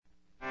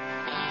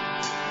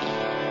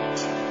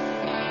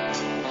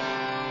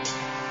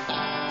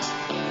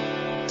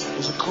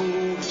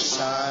code of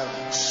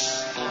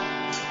silence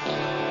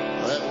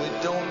that we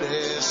don't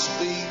dare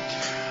speak.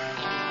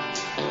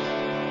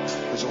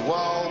 There's a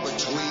wall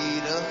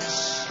between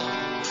us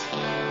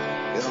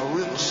and a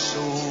river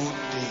so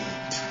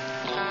deep.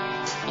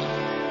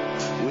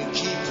 We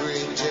keep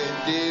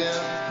pretending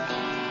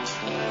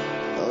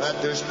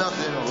that there's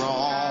nothing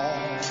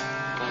wrong.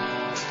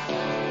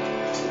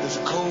 There's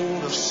a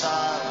code of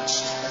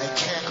silence and it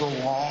can't go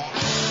on.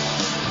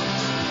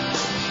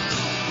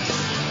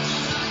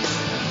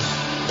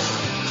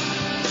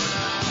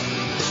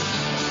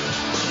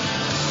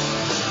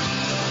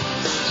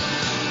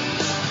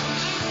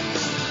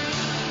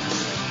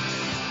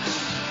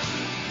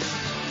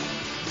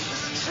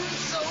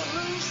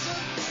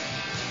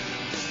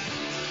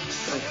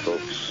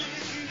 Folks,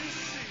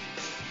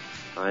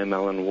 I'm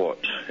Alan Watt,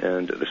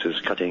 and this is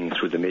Cutting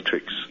Through the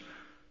Matrix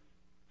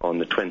on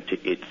the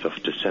 28th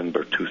of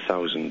December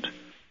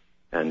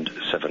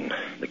 2007,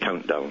 the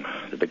countdown,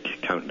 the big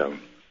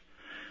countdown.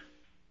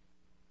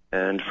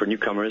 And for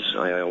newcomers,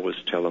 I always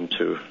tell them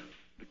to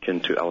look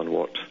into Alan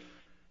Watt,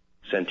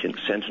 Sentient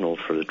Sentinel,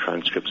 for the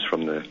transcripts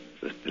from the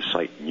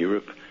site in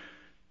Europe.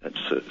 That's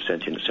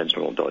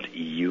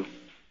sentientsentinel.eu.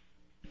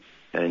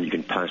 And you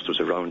can pass those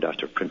around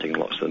after printing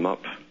lots of them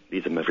up.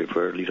 Leave them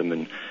everywhere. Leave them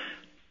in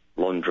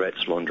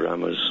laundrettes,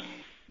 laundramas,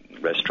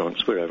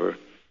 restaurants, wherever.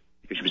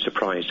 You should be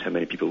surprised how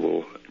many people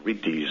will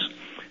read these.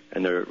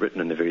 And they're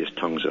written in the various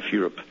tongues of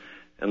Europe.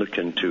 And look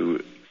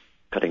into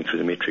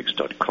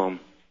cuttingthroughthematrix.com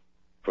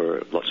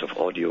for lots of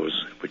audios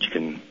which you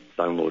can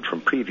download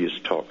from previous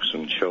talks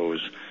and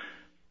shows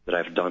that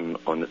I've done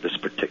on this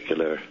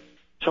particular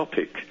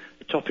topic.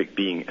 The topic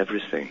being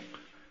everything.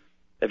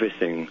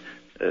 Everything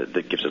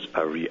that gives us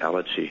our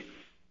reality.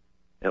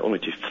 Only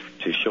to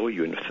show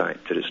you, in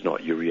fact, that it's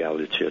not your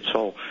reality at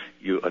all.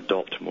 You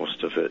adopt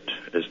most of it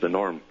as the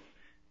norm.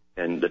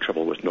 And the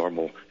trouble with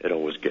normal, it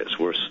always gets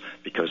worse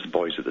because the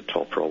boys at the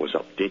top are always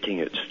updating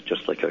it,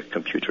 just like a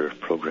computer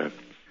program.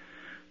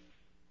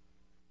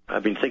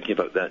 I've been thinking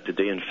about that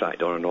today, in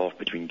fact, on and off,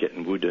 between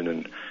getting wood in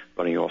and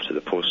running off to the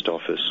post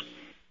office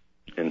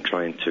and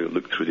trying to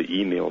look through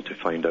the email to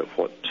find out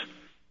what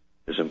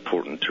is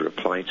important to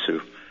reply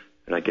to.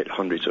 And I get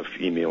hundreds of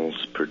emails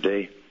per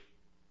day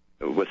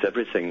with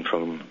everything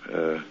from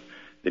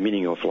the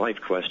meaning of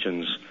life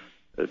questions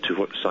to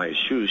what size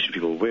shoes should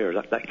people wear,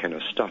 that kind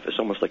of stuff. It's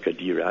almost like a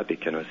Dear Abby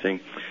kind of thing.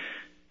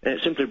 And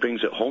it simply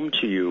brings it home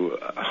to you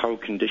how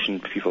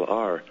conditioned people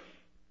are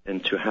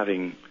into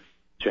having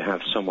to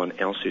have someone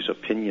else's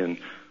opinion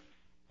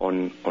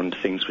on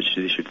things which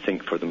they should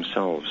think for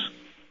themselves.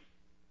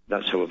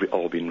 That's how we've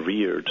all been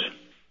reared,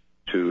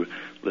 to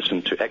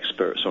listen to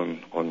experts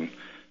on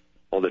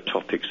all the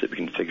topics that we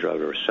can figure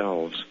out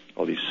ourselves,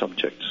 all these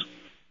subjects.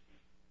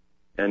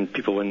 And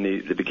people, when they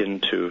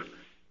begin to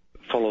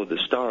follow the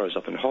stars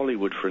up in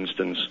Hollywood, for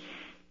instance,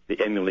 they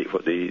emulate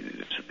what they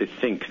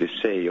think they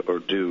say or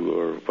do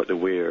or what they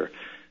wear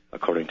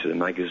according to the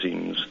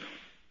magazines,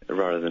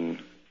 rather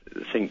than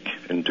think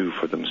and do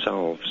for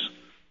themselves.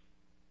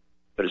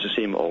 But it's the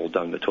same all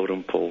down the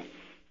totem pole.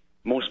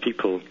 Most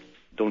people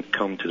don't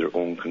come to their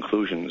own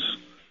conclusions.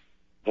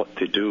 What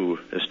they do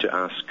is to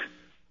ask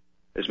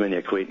as many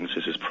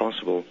acquaintances as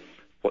possible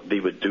what they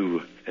would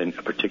do in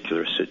a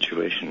particular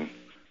situation.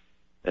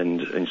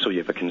 And so you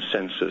have a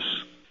consensus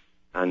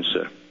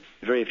answer.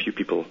 Very few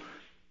people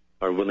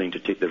are willing to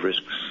take the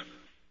risks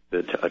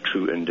that a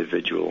true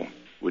individual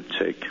would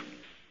take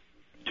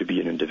to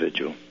be an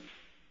individual.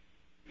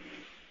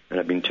 And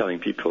I've been telling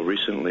people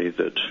recently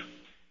that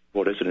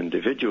what is an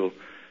individual?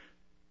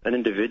 An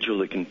individual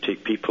that can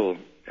take people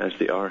as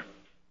they are,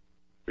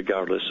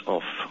 regardless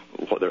of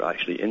what they're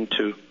actually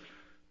into.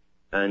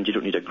 And you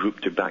don't need a group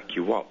to back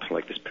you up,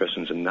 like this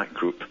person's in that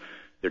group.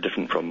 They're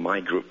different from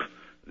my group,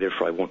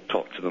 therefore I won't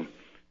talk to them.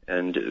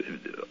 And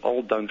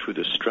all down through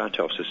the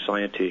strata of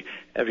society,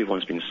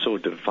 everyone's been so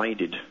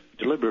divided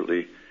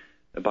deliberately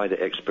by the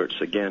experts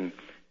again,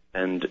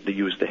 and they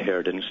use the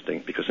herd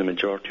instinct because the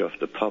majority of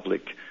the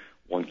public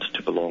want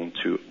to belong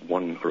to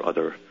one or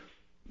other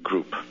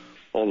group,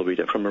 all the way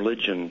down from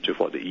religion to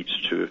what they eat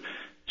to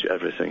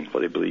everything,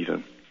 what they believe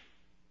in.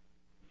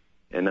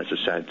 And that's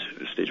a sad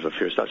state of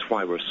affairs. That's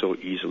why we're so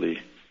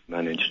easily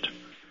managed.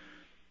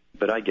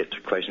 But I get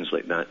to questions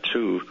like that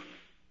too.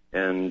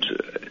 And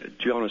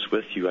to be honest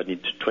with you, I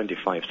need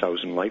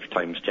 25,000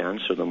 lifetimes to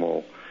answer them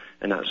all.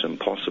 And that's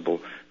impossible.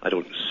 I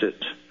don't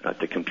sit at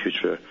the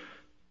computer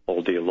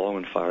all day long.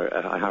 In fact,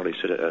 I hardly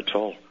sit at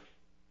all.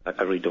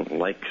 I really don't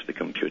like the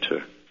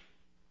computer.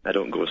 I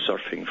don't go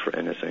surfing for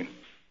anything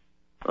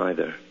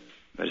either.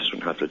 I just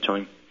don't have the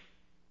time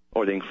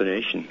or the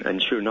inclination.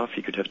 And sure enough,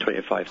 you could have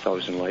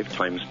 25,000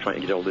 lifetimes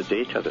trying to get all the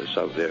data that's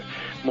out there.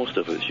 Most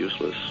of it's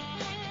useless.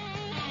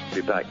 I'll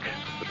be back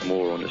with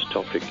more on this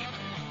topic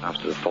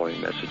after the following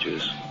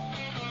messages.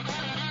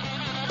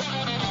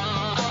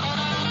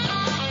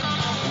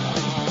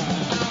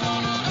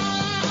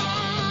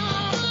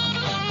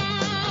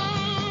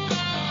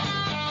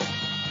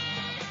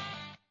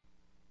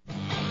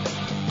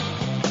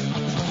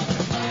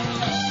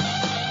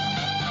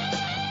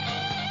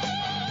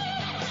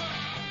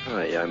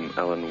 I'm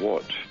Alan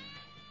Watt,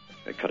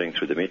 Cutting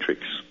Through the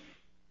Matrix.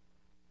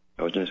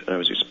 I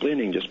was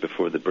explaining just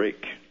before the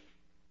break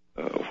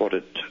what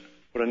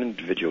an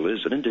individual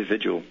is. An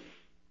individual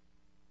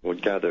will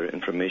gather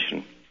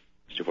information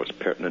as to what's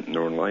pertinent in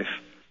their own life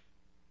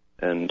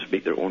and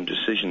make their own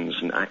decisions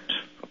and act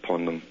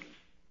upon them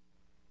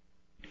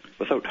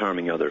without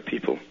harming other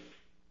people.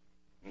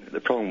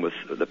 The problem with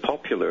the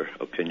popular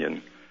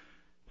opinion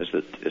is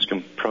that it's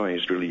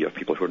comprised really of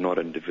people who are not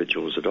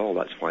individuals at all.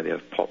 That's why they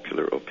have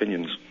popular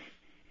opinions.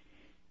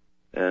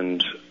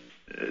 And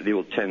they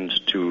will tend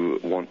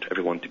to want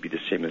everyone to be the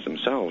same as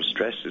themselves,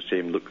 dress the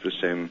same, look the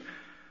same,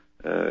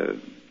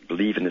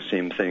 believe in the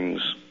same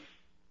things.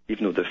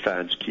 Even though the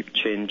fads keep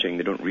changing,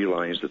 they don't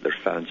realize that their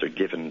fads are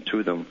given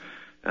to them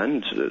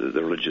and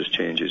the religious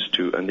changes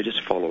too, and they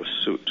just follow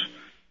suit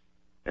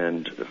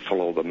and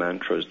follow the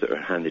mantras that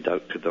are handed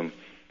out to them.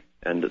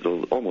 And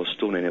they'll almost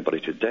stone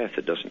anybody to death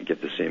that doesn't give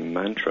the same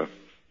mantra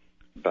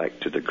back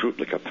to the group,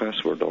 like a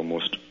password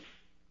almost.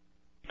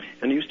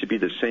 And it used to be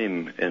the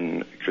same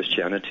in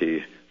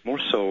Christianity, more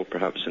so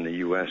perhaps in the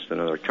U.S. than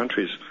other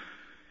countries,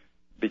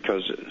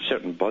 because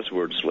certain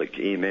buzzwords like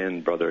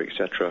amen, brother,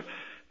 etc.,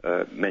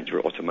 meant you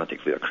were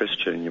automatically a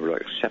Christian. You were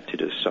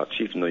accepted as such,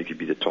 even though you could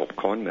be the top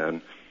con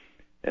man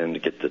and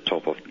get the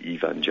top of the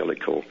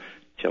evangelical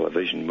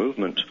television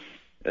movement.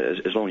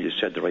 As long as you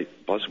said the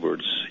right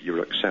buzzwords, you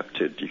were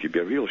accepted. You could be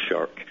a real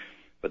shark,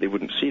 but they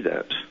wouldn't see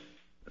that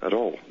at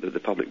all. The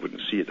public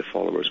wouldn't see it. The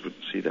followers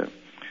wouldn't see that.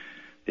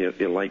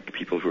 They like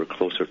people who are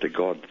closer to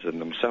God than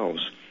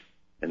themselves,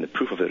 and the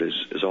proof of it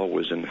is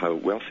always in how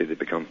wealthy they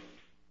become.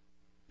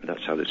 And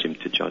that's how they seem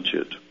to judge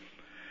it.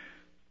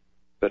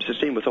 But it's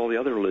the same with all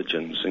the other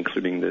religions,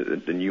 including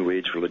the New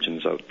Age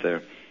religions out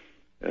there.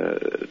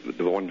 The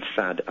one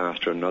fad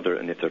after another,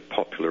 and if they're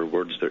popular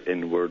words, they're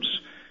in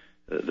words,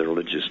 the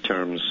religious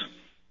terms,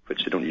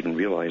 which they don't even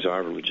realize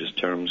are religious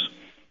terms.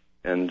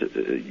 And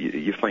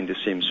you find the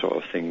same sort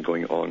of thing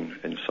going on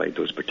inside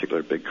those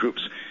particular big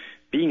groups.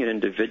 Being an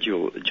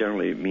individual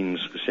generally means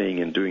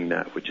saying and doing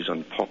that which is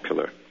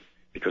unpopular,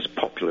 because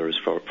popular is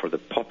for the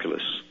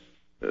populace,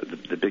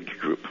 the big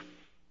group.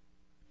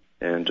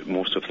 And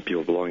most of the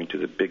people belonging to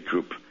the big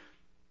group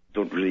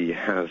don't really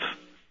have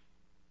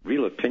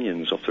real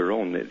opinions of their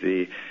own.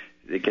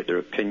 They get their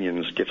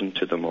opinions given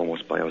to them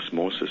almost by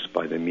osmosis,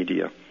 by the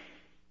media.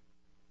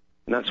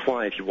 And that's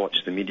why if you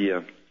watch the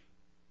media,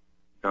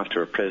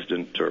 after a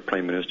president or a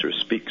prime minister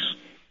speaks,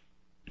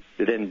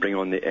 they then bring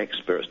on the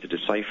experts to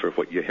decipher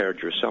what you heard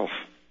yourself.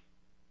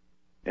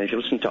 And if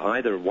you listen to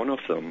either one of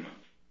them,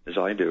 as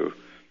I do,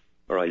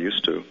 or I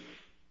used to,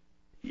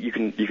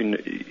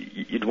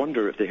 you'd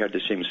wonder if they heard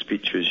the same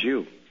speech as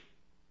you,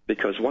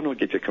 because one will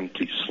give you a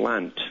complete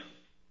slant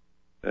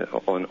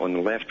on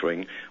the left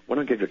wing, one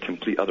will give you a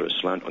complete other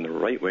slant on the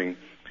right wing,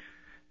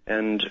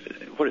 and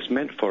what it's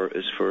meant for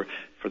is for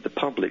the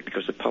public,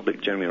 because the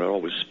public generally are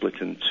always split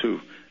in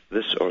two,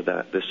 this or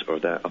that,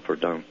 up or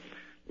down,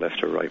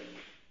 left or right,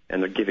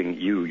 and they're giving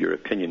you your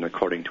opinion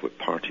according to what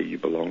party you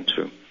belong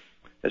to.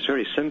 It's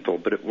very simple,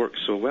 but it works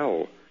so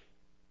well.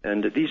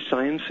 And these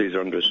sciences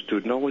are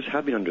understood and always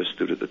have been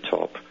understood at the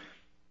top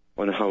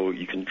on how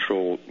you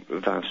control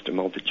vast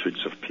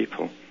multitudes of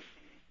people.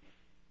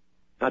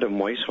 Adam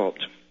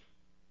Weishaupt,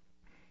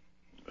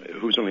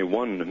 who's only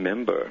one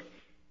member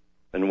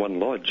in one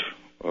lodge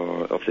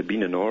of the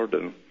Bienen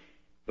Orden,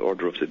 the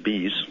Order of the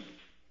Bees,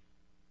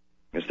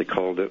 as they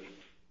called it,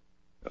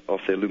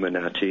 of the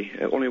Illuminati,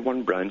 only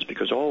one branch,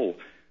 because all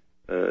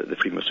the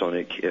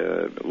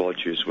Freemasonic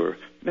lodges were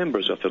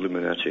members of the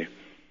Illuminati.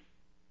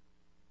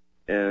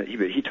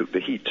 He took the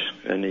heat,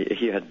 and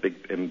he had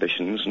big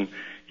ambitions, and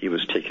he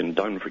was taken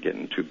down for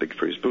getting too big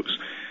for his books.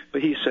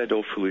 But he said,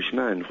 "Oh, foolish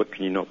man, what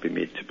can you not be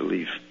made to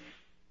believe?"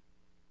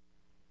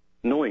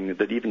 Knowing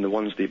that even the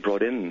ones they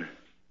brought in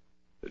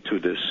to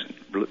this,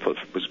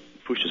 what was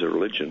pushed as a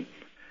religion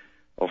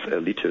of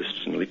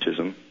elitists and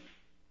elitism,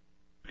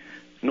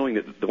 knowing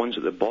that the ones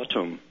at the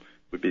bottom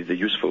would be the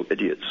useful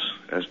idiots,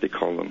 as they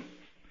call them.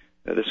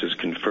 This is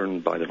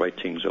confirmed by the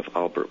writings of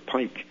Albert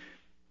Pike,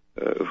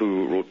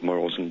 who wrote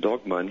Morals and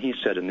Dogma, and he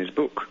said in his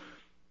book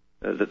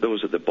that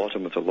those at the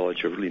bottom of the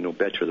lodge are really no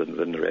better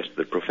than the rest of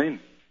the profane,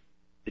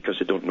 because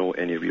they don't know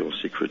any real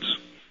secrets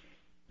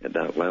at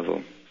that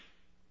level.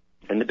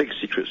 And the big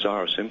secrets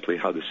are simply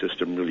how the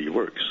system really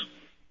works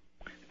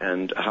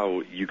and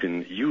how you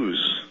can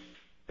use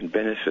and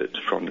benefit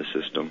from the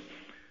system.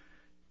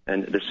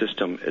 And the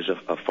system is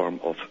a form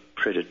of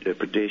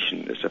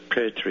predation. It's a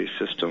predatory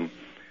system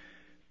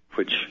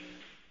which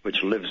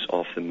lives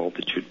off the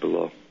multitude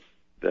below.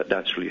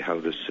 That's really how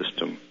this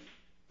system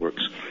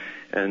works.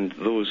 And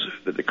those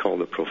that they call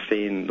the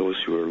profane,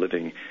 those who are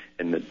living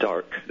in the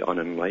dark, the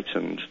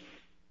unenlightened,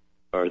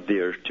 are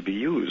there to be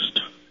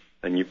used.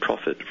 And you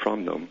profit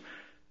from them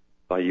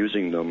by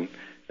using them,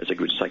 as a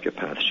good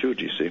psychopath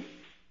should, you see.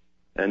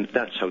 And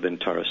that's how the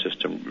entire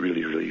system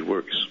really, really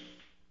works.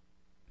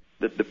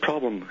 The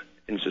problem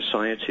in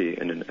society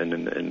and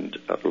in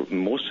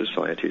most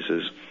societies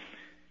is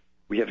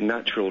we have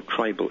natural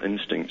tribal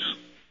instincts.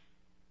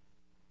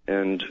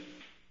 And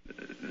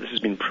this has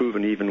been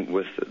proven even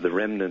with the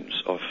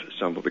remnants of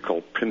some what we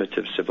call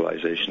primitive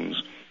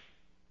civilizations,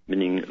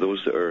 meaning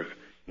those that are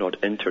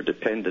not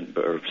interdependent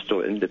but are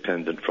still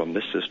independent from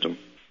this system.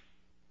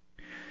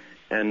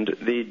 And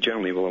they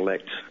generally will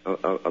elect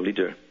a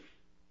leader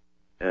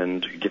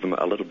and give him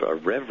a little bit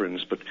of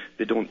reverence, but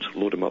they don't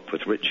load him up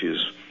with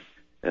riches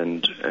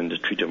and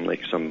treat him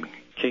like some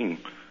king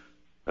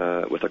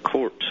with a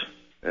court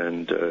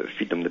and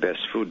feed them the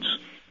best foods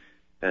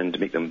and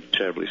make them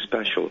terribly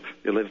special.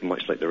 They live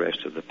much like the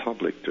rest of the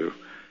public do,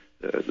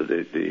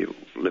 they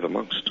live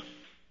amongst.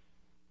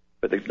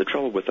 But the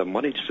trouble with a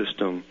money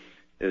system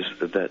is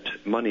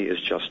that money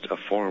is just a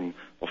form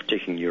of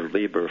taking your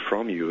labor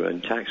from you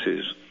and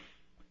taxes.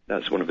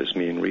 That's one of its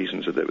main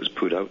reasons that it was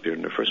put out there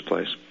in the first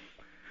place.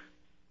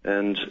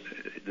 And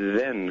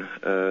then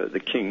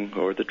the king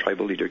or the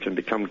tribal leader can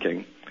become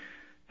king,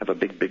 have a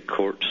big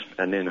court,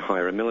 and then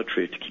hire a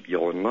military to keep you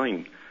all in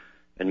line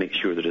and make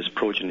sure that his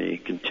progeny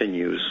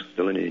continues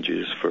the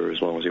lineages for as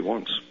long as he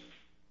wants.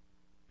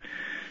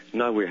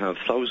 Now we have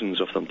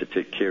thousands of them to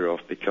take care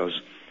of,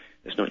 because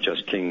it's not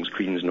just kings,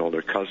 queens, and all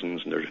their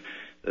cousins, and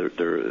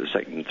their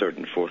second, and third,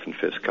 and fourth, and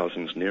fifth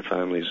cousins, and their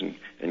families,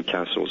 and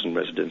castles and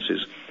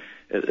residences.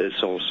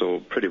 It's also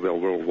pretty well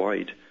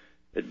worldwide.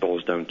 It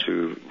boils down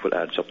to what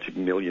adds up to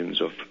millions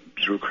of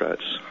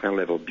bureaucrats,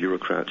 high-level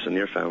bureaucrats, and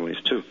their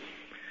families too.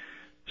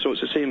 So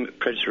it's the same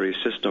predatory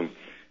system,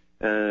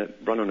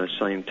 run on a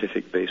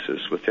scientific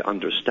basis with the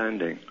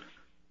understanding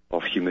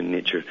of human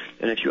nature.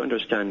 And if you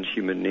understand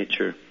human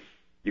nature,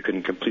 you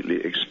can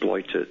completely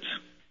exploit it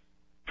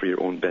for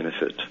your own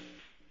benefit.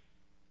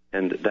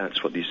 And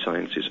that's what these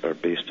sciences are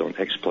based on,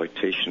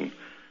 exploitation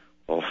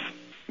of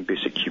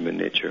basic human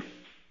nature.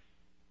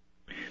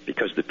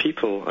 Because the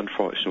people,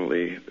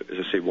 unfortunately,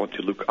 as I say, want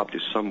to look up to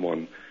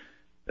someone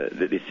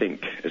that they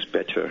think is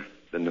better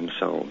than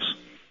themselves.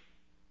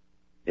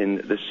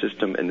 In this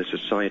system, in this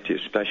society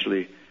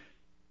especially,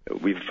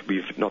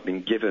 we've not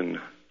been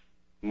given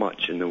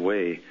much in the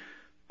way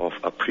of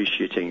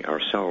appreciating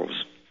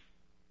ourselves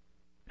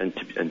and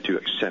to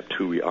accept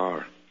who we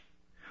are.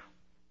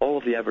 All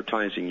of the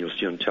advertising you'll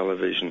see on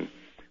television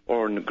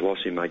or in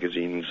glossy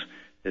magazines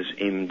is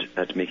aimed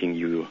at making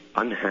you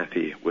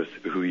unhappy with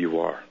who you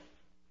are.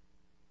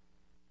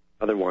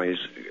 Otherwise,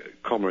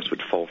 commerce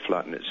would fall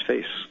flat in its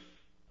face.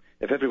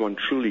 If everyone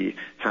truly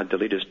had the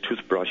latest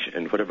toothbrush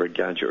and whatever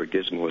gadget or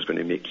gizmo is going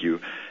to make you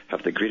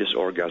have the greatest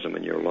orgasm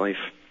in your life,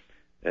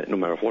 no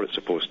matter what it's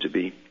supposed to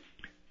be,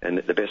 and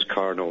the best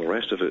car and all the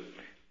rest of it,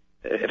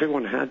 if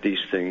everyone had these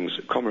things,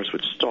 commerce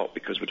would stop,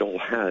 because we'd all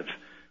have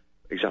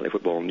exactly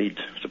what we all need,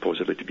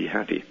 supposedly, to be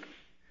happy.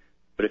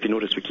 But if you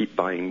notice, we keep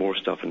buying more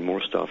stuff, and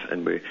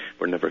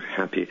we're never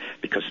happy,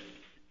 because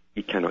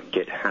you cannot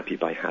get happy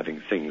by having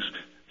things.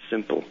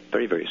 Simple,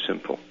 very, very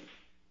simple.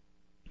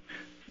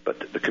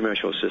 But the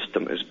commercial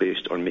system is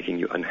based on making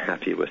you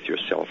unhappy with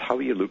yourself. How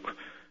you look,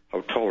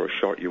 how tall or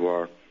short you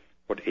are,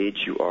 what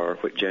age you are,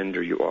 what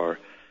gender you are,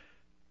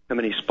 how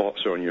many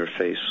spots are on your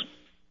face.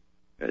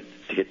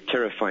 To get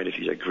terrified if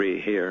you have grey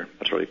hair,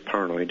 utterly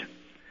paranoid.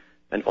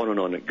 And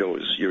on it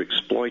goes. You're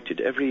exploited.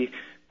 Every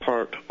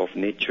part of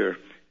nature,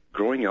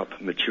 growing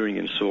up, maturing,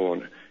 and so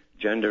on,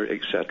 gender,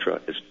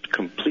 etc., is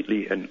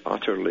completely and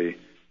utterly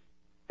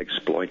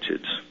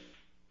exploited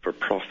for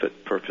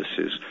profit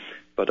purposes,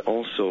 but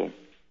also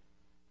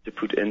to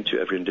put into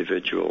every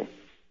individual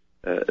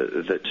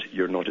that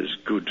you're not as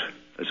good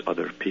as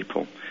other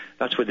people.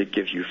 That's why they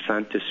give you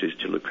fantasies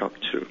to look up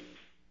to.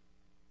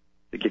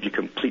 They give you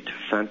complete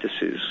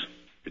fantasies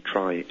to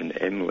try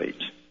and emulate.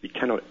 You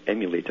cannot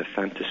emulate a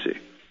fantasy.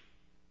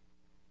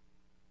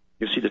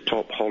 You see the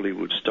top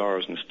Hollywood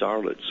stars and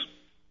starlets,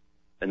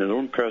 and in their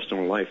own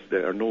personal life, they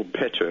are no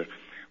better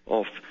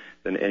off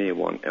than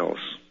anyone else.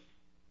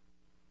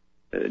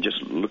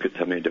 Just look at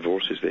how many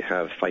divorces they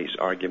have, fights,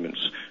 arguments,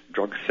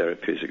 drug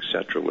therapies,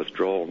 etc.,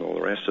 withdrawal, and all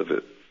the rest of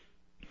it,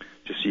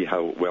 to see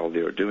how well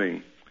they are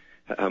doing,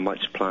 how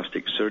much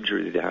plastic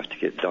surgery they have to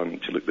get done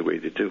to look the way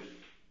they do.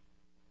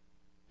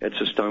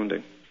 It's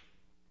astounding.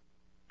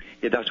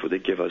 Yet that's what they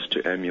give us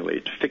to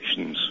emulate.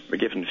 Fictions. We're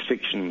given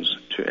fictions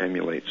to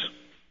emulate.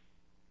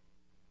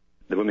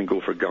 The women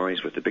go for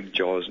guys with the big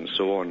jaws and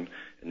so on,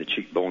 and the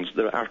cheekbones.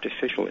 They're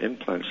artificial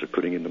implants they're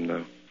putting in them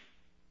now.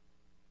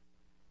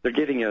 They're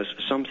giving us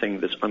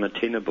something that's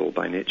unattainable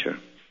by nature.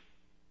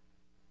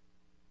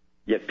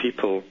 Yet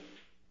people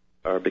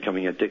are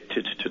becoming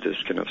addicted to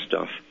this kind of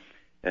stuff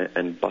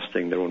and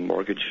busting their own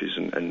mortgages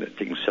and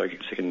taking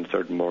second and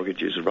third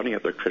mortgages, running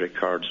up their credit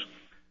cards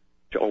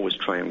to always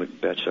try and look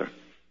better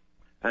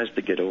as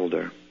they get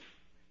older.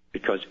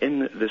 Because in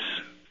this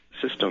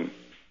system,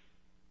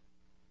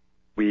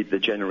 the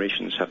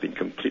generations have been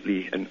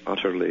completely and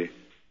utterly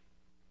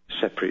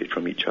separated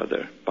from each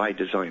other by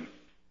design.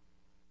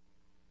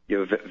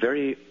 You have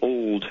very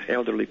old,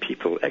 elderly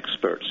people,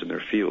 experts in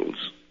their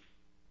fields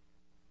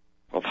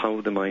of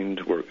how the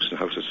mind works and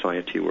how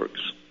society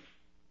works.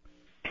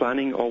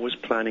 Always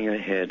planning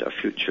ahead a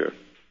future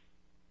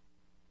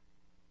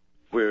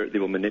where they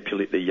will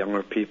manipulate the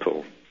younger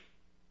people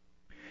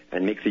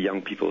and make the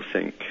young people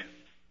think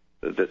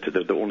that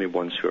they're the only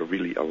ones who are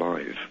really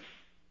alive.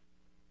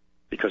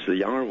 Because the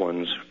younger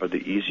ones are the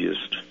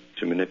easiest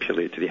to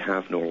manipulate. They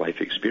have no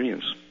life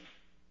experience.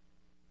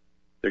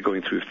 They're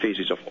going through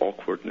phases of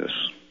awkwardness,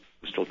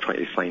 still trying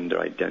to find their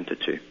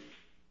identity.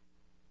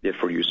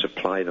 Therefore, you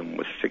supply them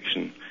with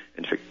fiction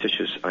and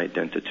fictitious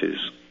identities.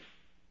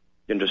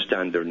 You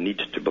understand their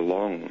need to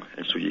belong,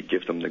 and so you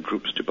give them the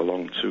groups to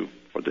belong to,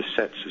 or the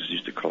sets, as you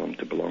used to call them,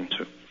 to belong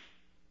to.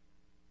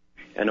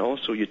 And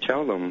also you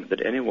tell them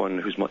that anyone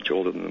who's much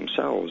older than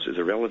themselves is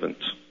irrelevant.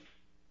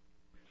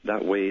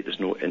 That way there's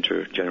no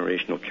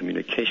intergenerational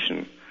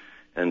communication,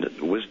 and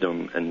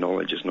wisdom and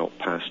knowledge is not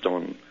passed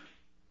on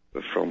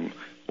from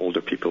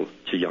older people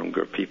to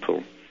younger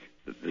people.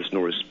 There's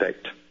no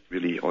respect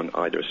really on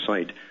either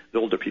side. The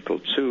older people,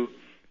 too,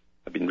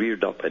 have been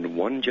reared up in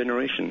one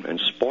generation and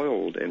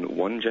spoiled in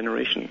one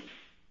generation.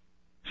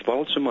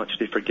 Spoiled so much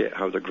they forget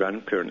how their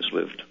grandparents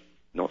lived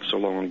not so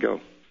long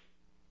ago.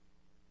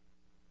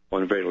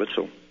 On very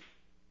little.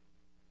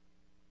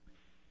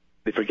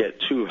 They forget,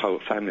 too, how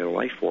family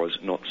life was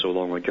not so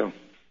long ago.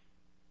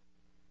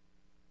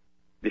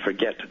 They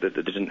forget that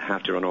they didn't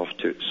have to run off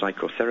to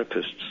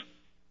psychotherapists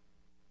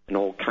and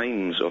all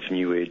kinds of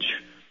New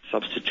Age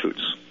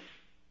substitutes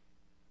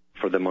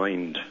for the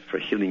mind, for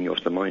healing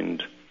of the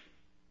mind,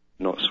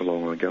 not so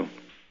long ago.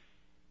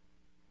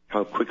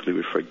 How quickly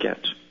we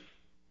forget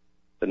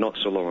that not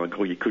so long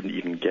ago you couldn't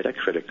even get a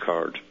credit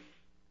card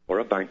or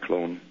a bank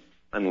loan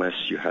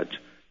unless you had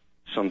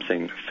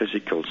something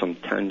physical, some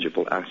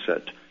tangible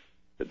asset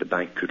that the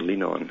bank could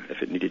lean on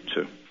if it needed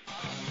to.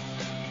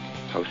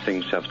 How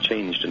things have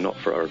changed, and not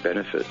for our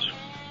benefit.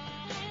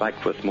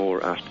 Back with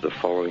more after the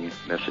following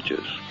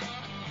messages.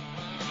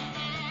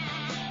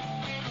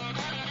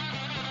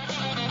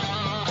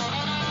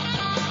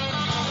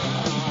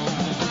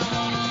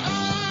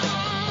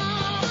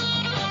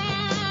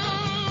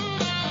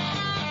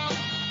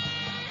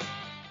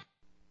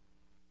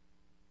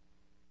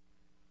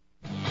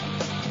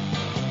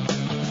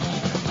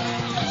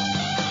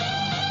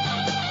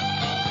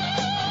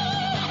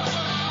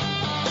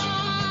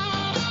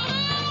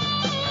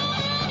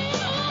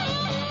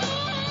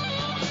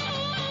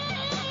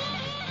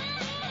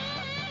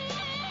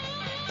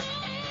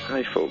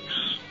 Hi,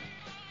 folks.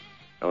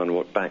 Alan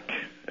Watt back,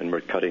 and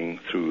we're cutting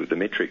through the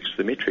matrix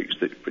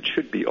which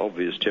should be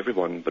obvious to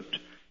everyone, but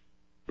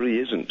really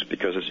isn't,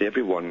 because as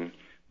everyone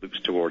looks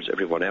towards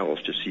everyone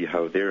else to see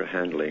how they're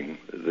handling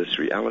this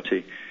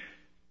reality.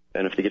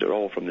 And if they get it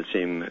all from the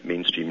same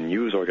mainstream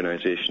news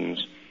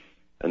organizations,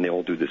 and they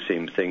all do the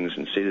same things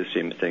and say the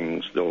same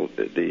things,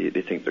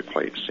 they think they're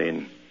quite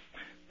sane.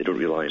 They don't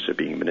realize they're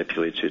being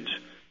manipulated,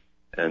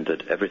 and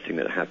that everything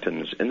that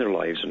happens in their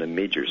lives on a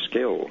major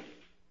scale,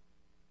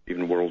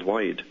 even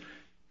worldwide,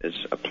 is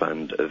a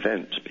planned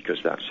event, because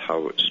that's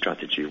how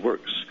strategy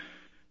works.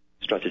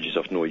 Strategy is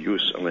of no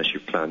use unless you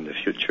plan the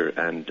future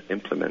and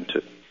implement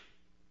it.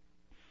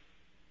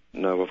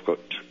 Now we've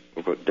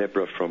got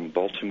Deborah from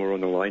Baltimore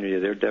on the line. Are you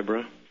there,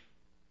 Deborah?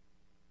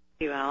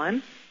 You,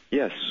 Alan?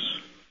 Yes.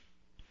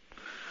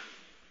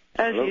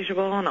 As Hello?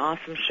 usual, an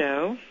awesome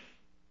show.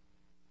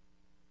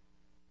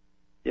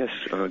 Yes,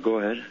 go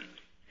ahead.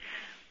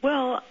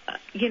 Well,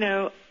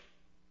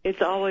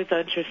 it's always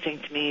interesting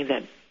to me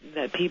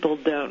that people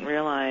don't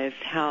realize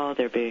how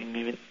they're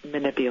being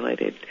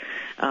manipulated.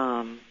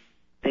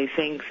 They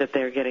think that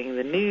they're getting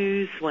the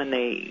news when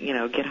they,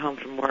 get home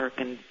from work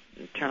and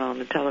turn on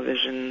the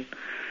television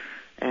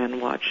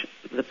and watch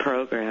the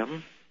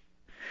program.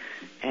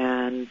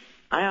 And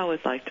I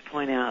always like to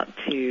point out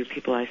to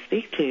people I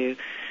speak to,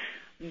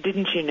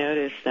 didn't you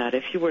notice that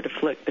if you were to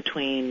flick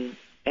between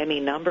any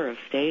number of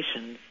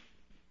stations,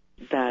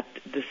 that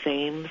the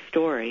same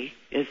story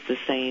is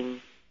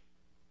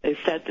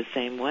said the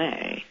same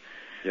way?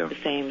 Yeah. The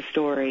same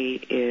story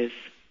is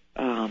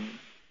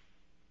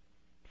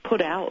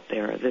put out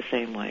there the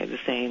same way, the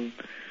same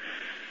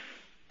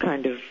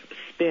kind of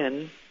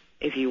spin,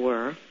 if you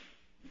were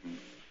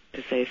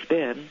to say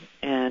spin,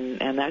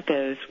 and that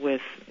goes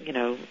with,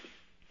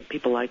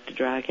 people like to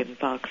drag in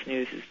Fox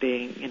News as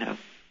being,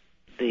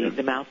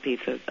 the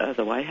mouthpiece of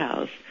the White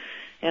House.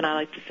 And I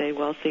like to say,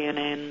 well,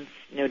 CNN's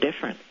no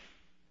different.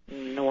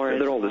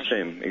 They're all the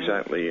same,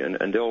 exactly.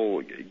 And they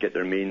all get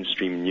their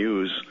mainstream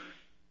news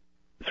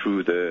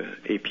through the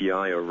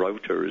API or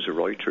routers or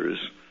Reuters.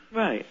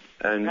 Right.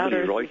 And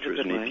really Reuters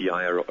and API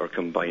are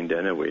combined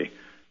anyway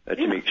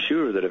to make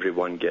sure that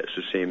everyone gets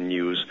the same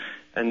news.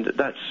 And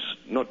that's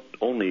not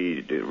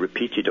only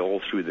repeated all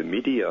through the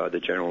media,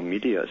 the general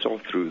media, it's all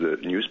through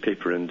the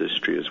newspaper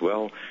industry as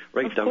well,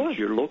 right down to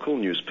your local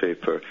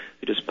newspaper.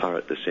 They just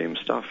parrot the same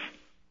stuff.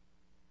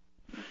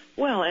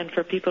 Well, and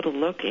for people to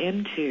look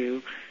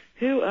into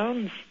who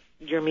owns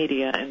your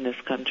media in this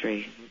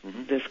country,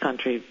 this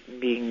country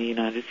being the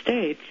United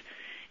States,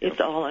 it's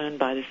all owned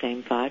by the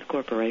same 5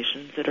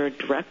 corporations that are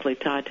directly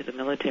tied to the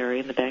military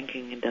and the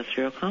banking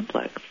industrial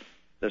complex.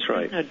 That's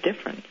right. There's no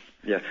difference.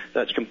 Yeah,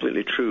 that's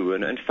completely true.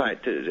 And in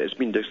fact, it's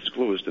been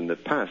disclosed in the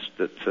past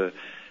that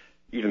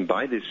even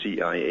by the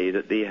CIA,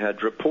 that they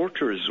had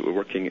reporters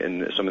working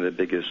in some of the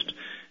biggest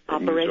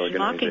Operation news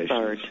organizations.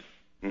 Mockingbird.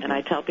 Mm-hmm. And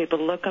I tell people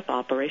to look up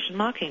Operation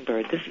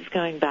Mockingbird. This is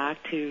going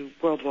back to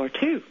World War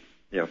II.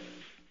 Yeah.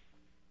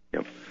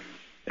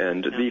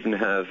 And they even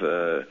have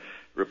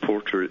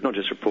reporters, not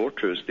just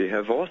reporters, they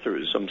have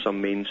authors.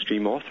 Some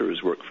mainstream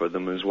authors work for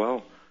them as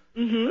well.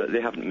 Mm-hmm.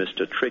 They haven't missed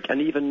a trick.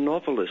 And even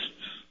novelists.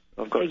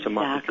 I've got some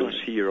Exactly.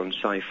 articles here on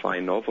sci-fi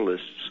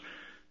novelists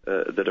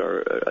that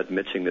are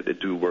admitting that they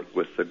do work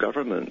with the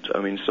government.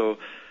 I mean, so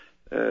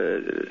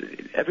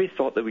every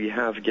thought that we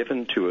have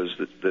given to us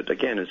that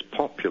again, is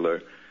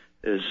popular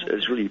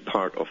is really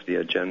part of the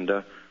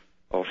agenda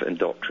of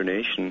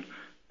indoctrination,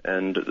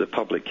 and the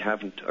public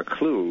haven't a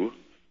clue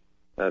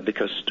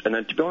because,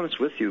 and to be honest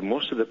with you,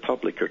 most of the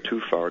public are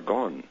too far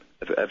gone,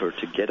 if ever,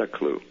 to get a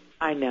clue.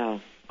 I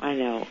know.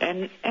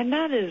 And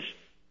that is,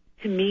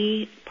 to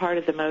me, part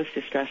of the most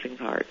distressing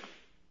part.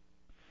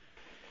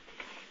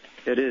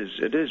 It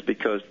is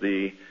because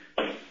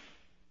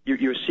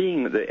you're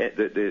seeing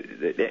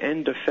the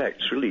end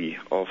effects, really,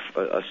 of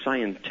a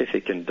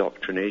scientific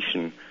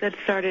indoctrination. That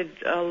started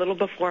a little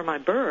before my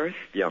birth.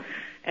 Yeah.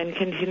 And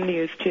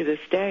continues to this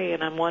day.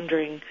 And I'm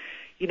wondering,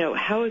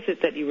 how is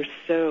it that you were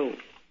so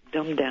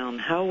dumbed down?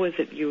 How was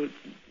it you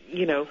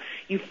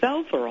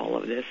fell for all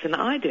of this and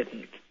I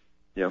didn't?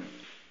 Yeah.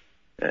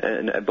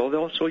 But they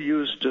also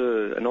used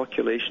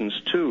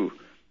inoculations too.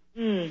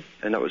 And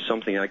that was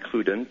something I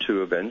clued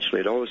into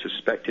eventually. I'd always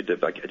suspected it,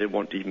 but I didn't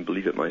want to even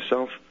believe it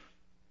myself.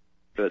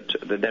 But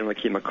then I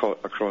came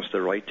across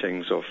the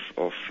writings of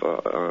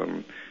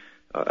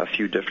a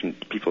few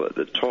different people at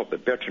the top.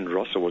 But Bertrand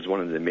Russell was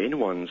one of the main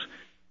ones.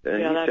 And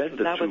he said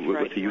that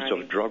with the use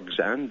of drugs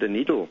and the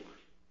needle,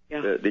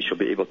 they shall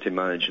be able to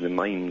manage the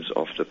minds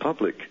of the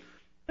public.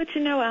 But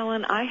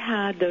Alan, I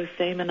had those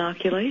same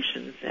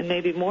inoculations, and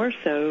maybe more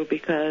so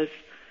because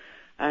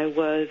I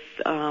was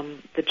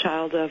the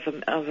child of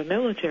a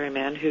military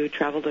man who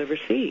traveled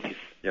overseas.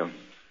 Yeah.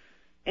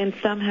 And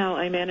somehow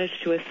I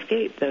managed to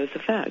escape those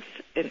effects.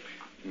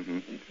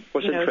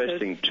 What's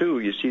interesting, too,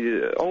 you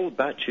see, all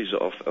batches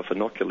of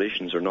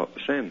inoculations are not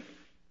the same.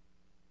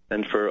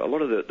 And for a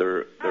lot of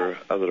their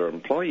other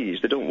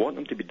employees, they don't want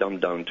them to be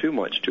dumbed down too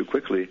much too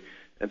quickly.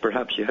 And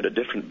perhaps you had a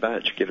different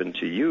batch given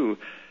to you.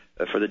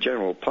 For the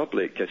general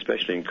public,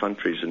 especially in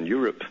countries in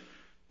Europe,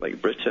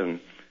 like Britain,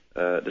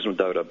 there's no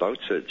doubt about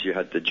it. You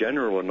had the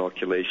general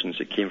inoculations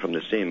that came from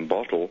the same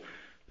bottle.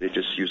 They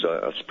just use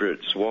a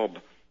spirit swab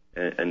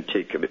and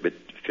take about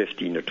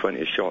 15 or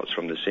 20 shots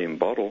from the same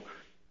bottle.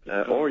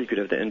 Or you could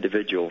have the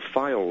individual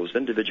files. The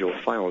individual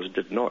files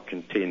did not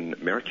contain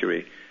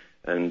mercury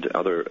and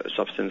other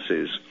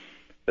substances,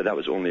 but that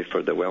was only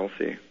for the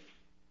wealthy.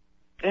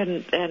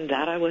 And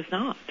that I was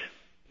not,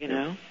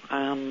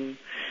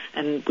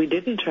 and we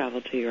didn't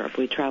travel to Europe.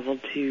 We traveled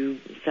to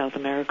South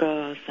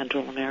America,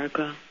 Central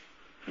America.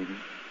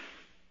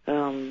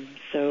 Mm-hmm.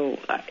 So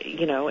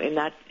in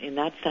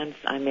that sense,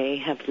 I may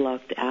have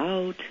lucked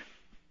out.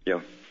 Yeah.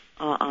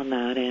 On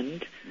that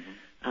end.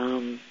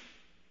 Mm-hmm.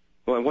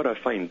 Well, and what I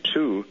find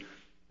too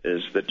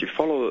is that you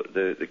follow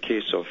the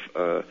case of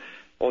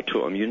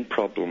autoimmune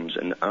problems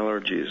and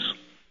allergies,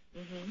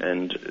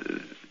 and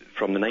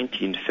from the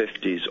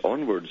 1950s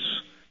onwards,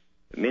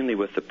 mainly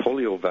with the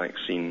polio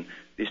vaccine,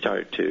 they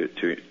started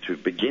to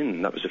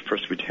begin. That was the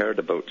first we'd heard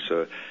about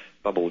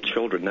bubble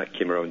children. That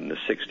came around in the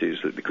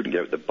 60s, that they couldn't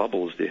get out the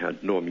bubbles. They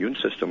had no immune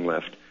system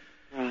left.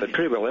 Right. But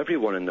pretty well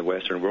everyone in the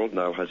Western world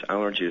now has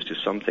allergies to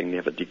something. They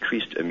have a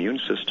decreased immune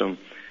system.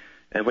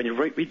 And when you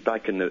read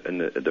back in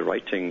the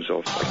writings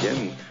of,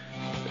 again,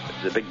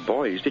 the big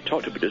boys, they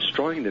talked about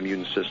destroying the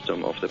immune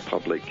system of the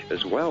public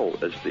as well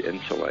as the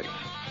intellect.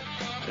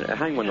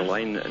 Hang on the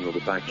line and we'll be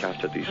back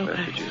after these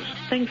messages.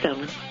 Thanks,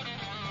 Ellen.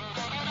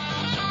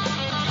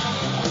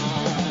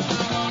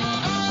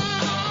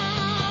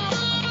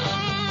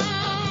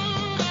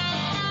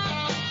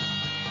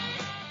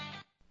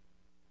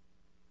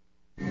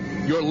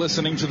 You're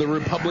listening to the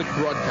Republic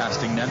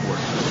Broadcasting Network,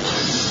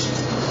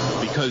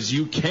 because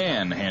you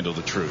can handle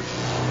the truth.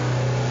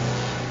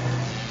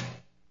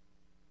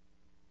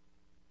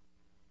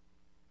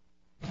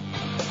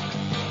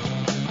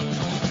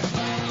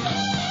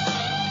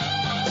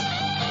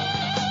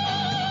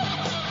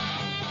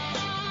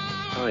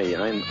 Hi,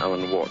 I'm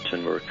Alan Watt,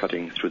 and we're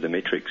cutting through the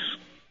matrix.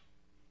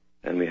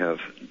 And we have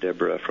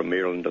Deborah from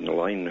Maryland on the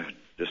line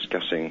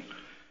discussing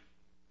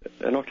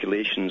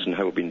inoculations and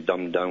how we've been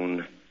dumbed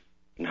down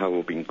and how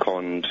we've been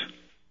conned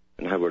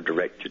and how we're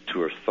directed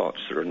to our thoughts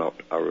that are not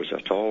ours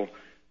at all,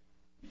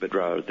 but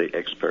rather the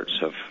experts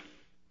have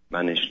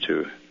managed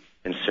to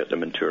insert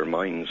them into our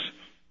minds.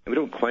 And we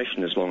don't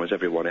question as long as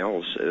everyone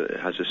else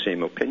has the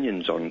same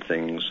opinions on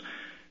things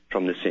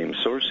from the same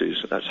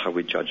sources. That's how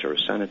we judge our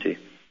sanity.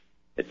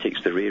 It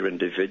takes the rare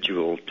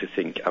individual to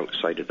think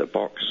outside of the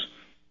box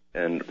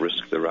and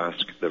risk the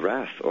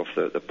wrath of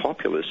the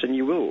populace, and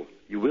you will.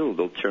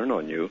 They'll turn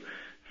on you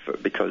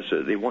because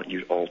they want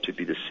you all to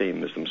be the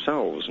same as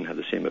themselves and have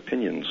the same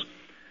opinions.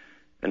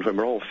 And when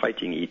we're all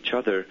fighting each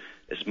other,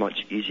 it's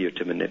much easier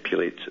to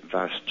manipulate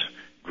vast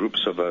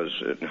groups of us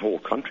and whole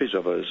countries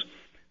of us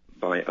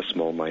by a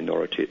small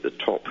minority at the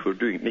top who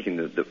are making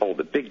all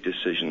the big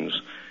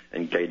decisions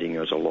and guiding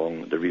us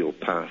along the real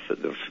path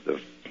that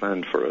they've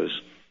planned for us.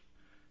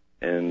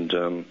 And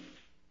talking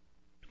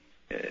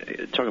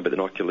about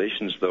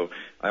inoculations, though,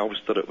 I always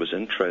thought it was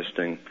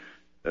interesting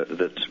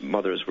that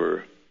mothers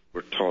were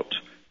taught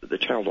that the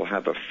child will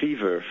have a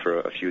fever for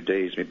a few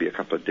days, maybe a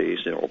couple of days,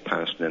 and it will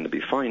pass and then it'll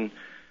be fine.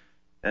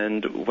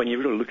 And when you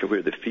really look at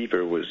where the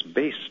fever was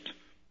based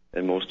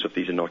in most of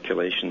these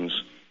inoculations,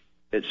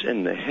 it's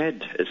in the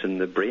head, it's in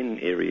the brain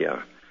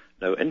area.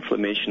 Now,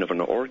 inflammation of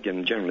an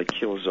organ generally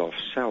kills off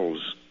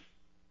cells.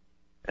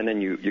 And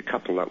then you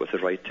couple that with the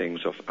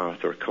writings of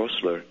Arthur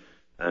Koestler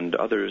and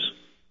others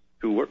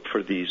who work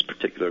for these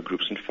particular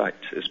groups. In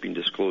fact, it's been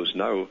disclosed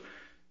now,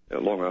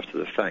 long after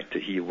the fact,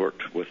 that he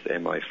worked with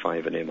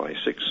MI5 and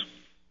MI6,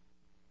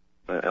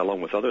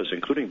 along with others,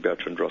 including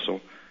Bertrand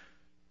Russell.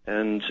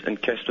 And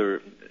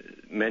Kessler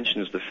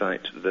mentions the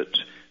fact that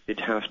they'd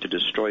have to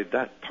destroy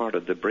that part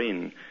of the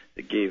brain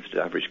that gave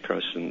the average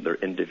person their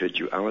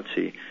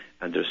individuality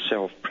and their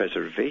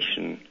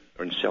self-preservation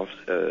or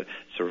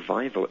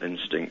self-survival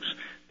instincts.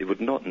 They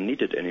would not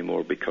need it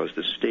anymore because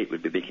the state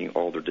would be making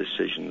all their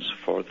decisions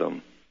for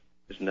them.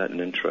 Isn't that an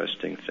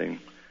interesting thing?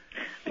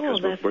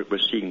 Because we're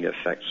seeing the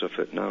effects of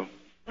it now.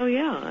 Oh,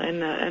 yeah,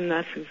 and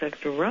that's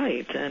exactly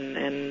right.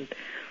 And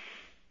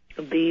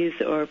these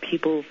are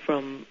people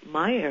from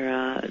my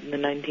era, in the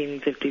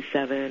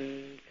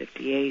 1957,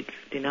 58,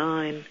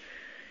 59,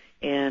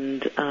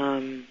 and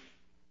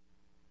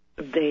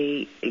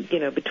they,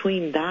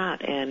 between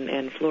that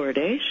and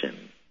fluoridation,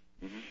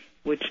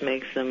 which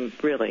makes them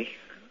really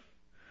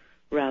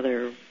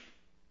rather...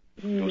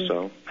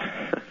 So?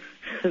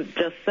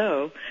 Just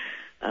so,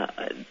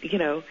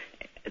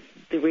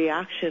 the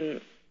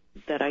reaction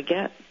that I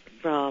get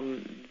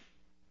from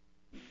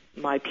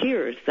my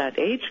peers, that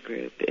age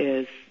group,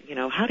 is,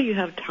 how do you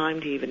have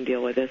time to even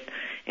deal with this?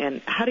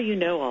 And how do you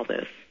know all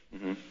this?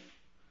 Mm-hmm.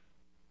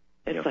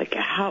 It's like,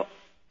 how,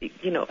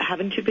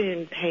 haven't you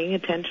been paying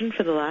attention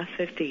for the last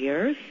 50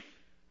 years?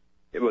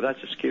 Yeah, well,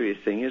 that's the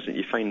scariest thing, isn't it?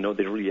 You find, no,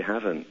 they really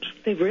haven't.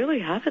 They really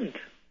haven't.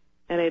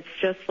 And it's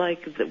just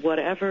like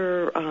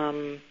whatever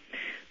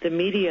the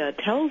media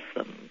tells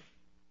them,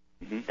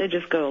 they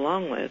just go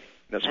along with.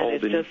 That's all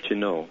they need to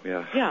know,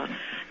 yeah. Yeah,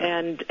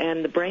 and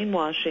the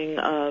brainwashing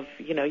of,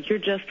 you're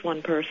just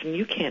one person,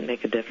 you can't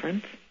make a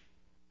difference.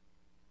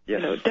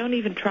 Yes. Don't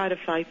even try to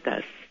fight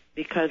this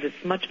because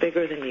it's much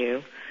bigger than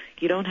you.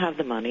 You don't have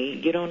the money,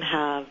 you don't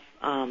have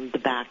the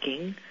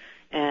backing,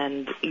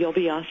 and you'll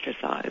be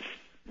ostracized.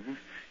 Mm-hmm.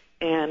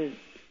 And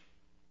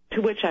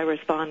to which I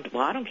respond,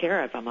 well, I don't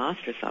care if I'm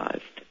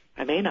ostracized.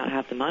 I may not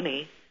have the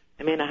money.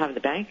 I may not have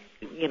the bank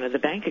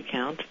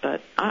account,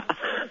 but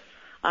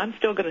I'm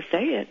still going to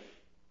say it.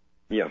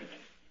 Yeah.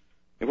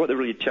 And what they're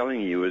really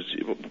telling you is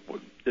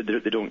they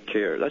don't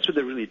care. That's what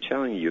they're really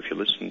telling you if you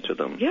listen to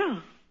them. Yeah.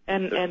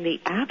 And the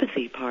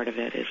apathy part of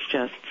it is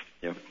just...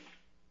 Yeah.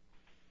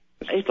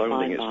 It's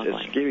astounding.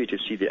 It's scary to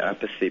see the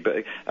apathy.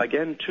 But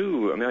again,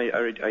 too,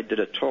 I did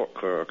a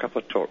talk or a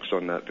couple of talks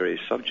on that very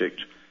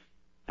subject.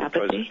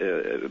 Apathy?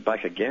 Because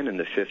back again in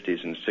the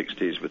 50s and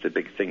 60s with the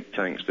big think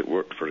tanks that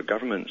worked for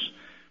governments,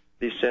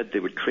 they said they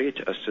would create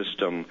a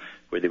system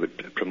where they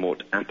would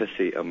promote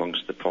apathy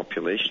amongst the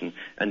population,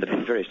 and they've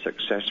been very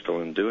successful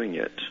in doing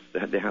it.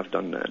 They have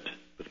done that.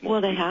 Well,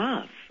 they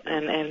have,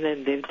 and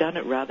then they've done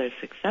it rather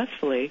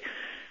successfully.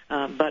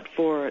 But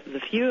for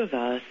the few of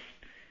us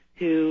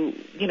who,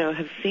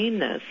 have seen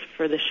this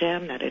for the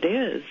sham that it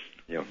is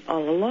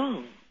all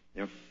along.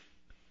 Yeah.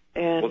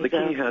 And, well, the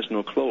king has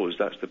no clothes.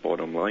 That's the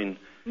bottom line.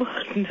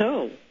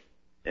 No.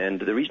 And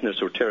the reason they're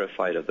so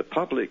terrified of the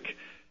public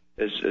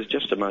is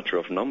just a matter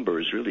of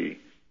numbers, really.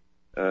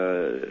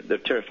 They're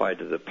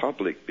terrified of the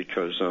public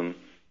because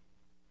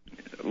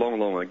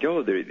long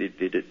ago they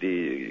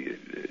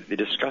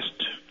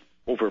discussed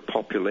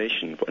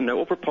overpopulation. Now,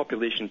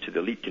 overpopulation to the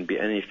elite can be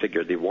any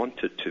figure they want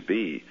it to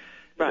be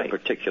at a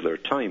particular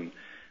time.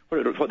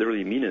 What they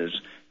really mean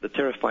is they're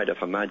terrified of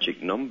a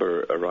magic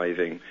number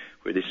arriving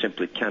where they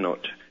simply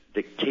cannot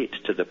dictate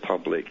to the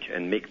public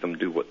and make them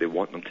do what they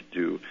want them to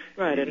do.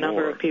 Right, anymore. A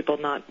number of people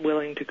not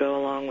willing to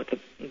go along with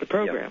the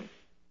program.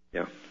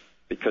 Yeah,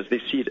 because they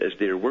see it as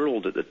their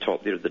world at the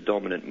top. They're the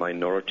dominant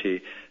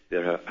minority.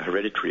 They're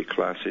hereditary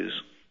classes,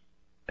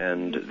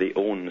 and they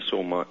own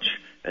so much.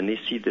 And they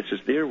see this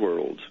as their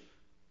world.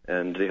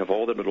 And they have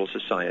all the middle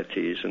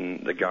societies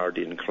and the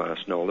guardian class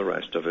and all the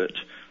rest of it.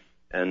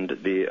 And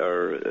they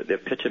are the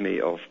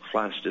epitome of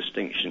class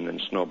distinction and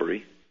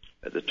snobbery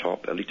at the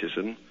top,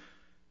 elitism.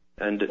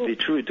 And they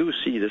truly do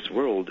see this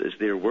world as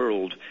their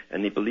world,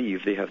 and they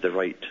believe they have the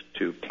right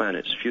to plan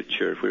its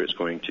future, where it's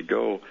going to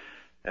go,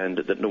 and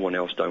that no one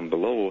else down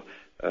below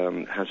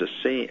has a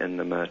say in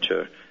the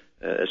matter.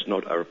 It's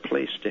not our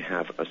place to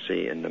have a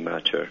say in the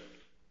matter.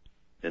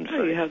 In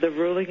fact, you have the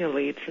ruling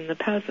elites and the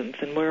peasants,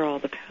 and we're all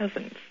the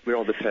peasants. We're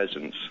all the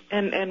peasants.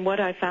 And what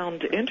I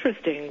found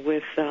interesting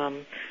with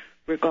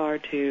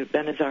regard to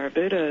Benazir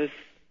Bhutto's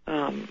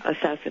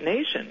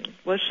assassination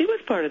was she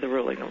was part of the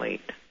ruling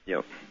elite.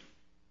 Yep.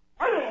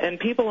 And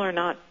people are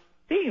not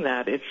seeing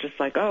that, it's just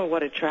like, oh,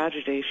 what a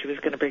tragedy. She was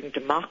going to bring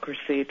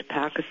democracy to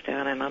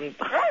Pakistan, and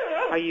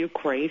are you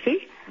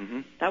crazy?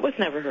 Mm-hmm. That was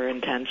never her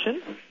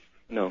intention.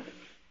 No.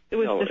 It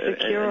was to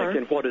secure. And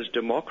again, what is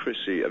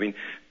democracy? I mean,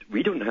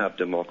 we don't have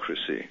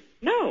democracy.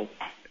 No.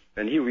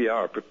 And here we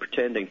are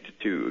pretending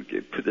to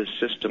put this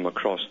system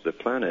across the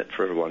planet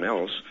for everyone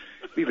else.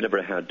 We've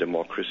never had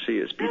democracy.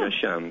 It's been a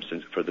sham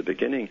since for the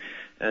beginning.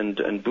 And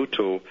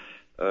Bhutto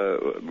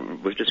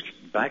was just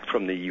back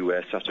from the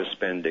U.S. after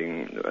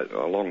spending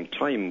a long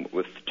time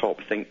with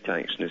top think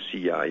tanks in the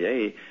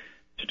CIA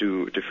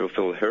to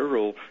fulfill her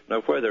role.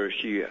 Now, whether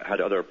she had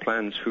other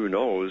plans, who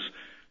knows?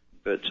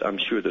 But I'm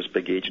sure there's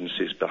big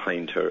agencies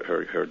behind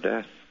her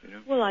death. You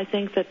know? Well, I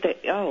think that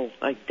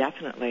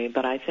definitely.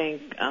 But I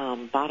think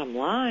bottom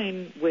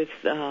line with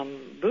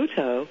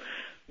Bhutto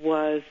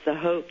was the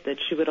hope that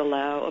she would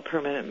allow a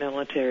permanent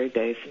military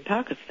base in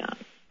Pakistan.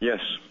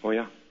 Yes. Oh,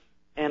 yeah.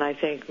 And I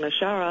think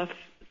Musharraf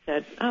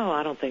said, oh,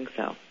 I don't think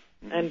so,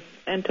 and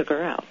took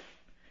her out.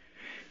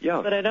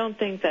 Yeah. But I don't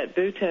think that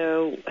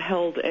Bhutto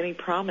held any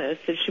promise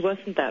that she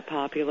wasn't that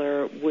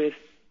popular with,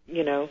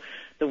 the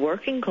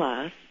working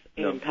class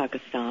in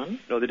Pakistan.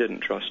 No, they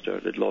didn't trust her.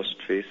 They'd lost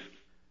faith.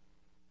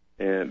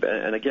 And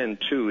again,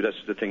 too,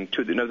 that's the thing,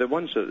 too. Now, the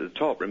ones at the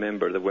top,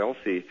 remember, the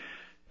wealthy,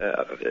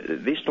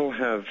 they still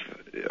have,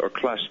 or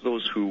class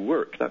those who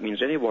work. That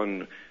means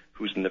anyone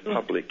who's in the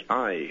public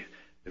eye,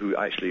 who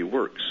actually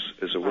works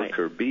as a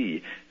worker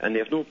bee, and they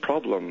have no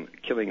problem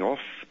killing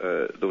off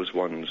those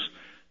ones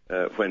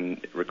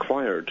when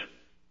required,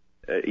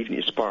 even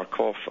to spark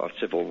off a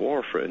civil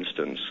war, for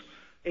instance.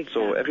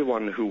 Exactly. So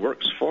everyone who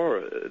works for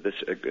this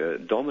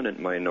dominant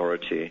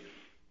minority,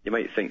 you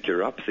might think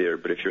you're up there,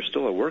 but if you're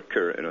still a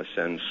worker in a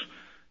sense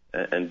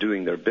and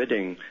doing their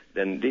bidding,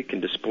 then they can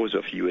dispose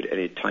of you at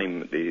any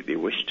time they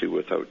wish to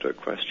without a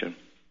question.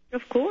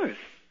 Of course.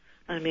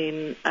 I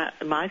mean,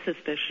 my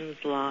suspicions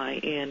lie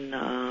in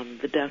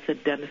the death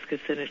of Dennis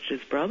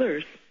Kucinich's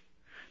brother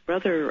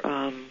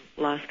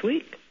last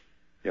week.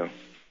 Yeah.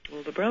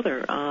 Well, the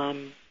brother,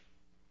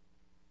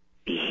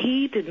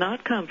 he did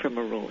not come from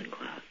a ruling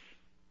class.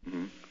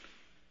 Mm-hmm.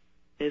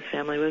 His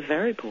family was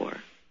very poor,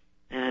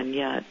 and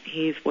yet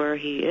he's where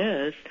he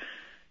is.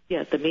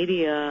 Yet the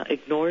media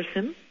ignores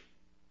him,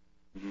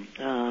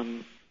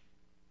 kind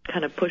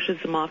of pushes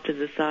him off to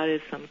the side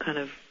as some kind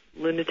of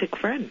lunatic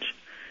fringe.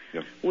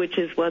 Yep. Which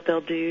is what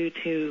they'll do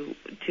to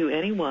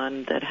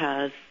anyone that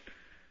has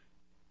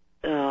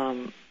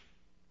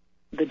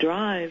the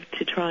drive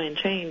to try and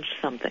change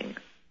something.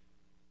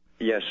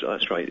 Yes,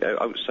 that's right.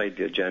 Outside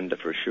the agenda,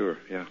 for sure.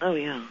 Yeah. Oh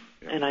yeah.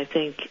 And I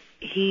think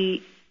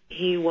he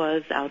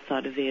was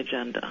outside of the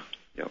agenda.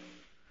 Yeah.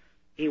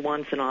 He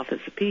wants an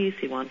office of peace.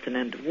 He wants an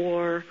end to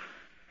war.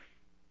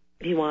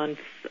 He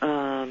wants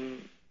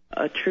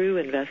a true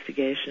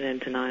investigation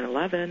into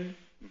 9/11.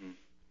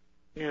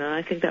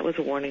 I think that was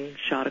a warning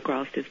shot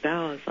across his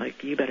bow. It's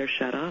like, you better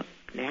shut up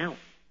now.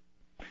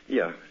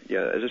 Yeah.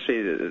 As I say,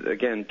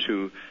 again,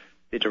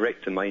 they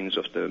direct the minds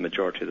of the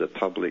majority of the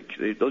public.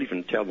 They'll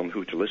even tell them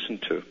who to listen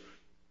to.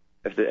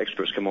 If the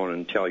experts come on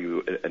and tell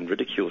you and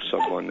ridicule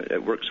someone,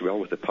 it works well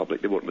with the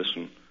public. They won't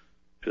listen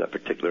to that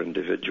particular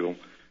individual.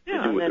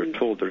 Yeah, they do what they're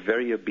told. They're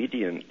very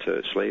obedient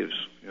slaves.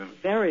 Yeah.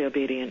 Very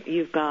obedient.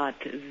 You've got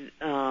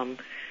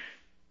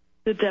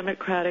the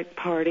Democratic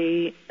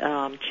Party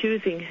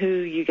choosing who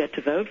you get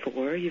to vote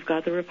for. You've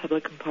got the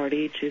Republican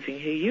Party choosing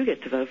who you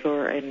get to vote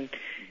for, and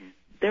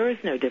there is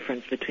no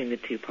difference between the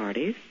two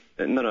parties.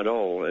 None at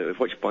all.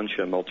 Which bunch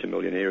of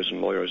multimillionaires and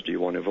lawyers do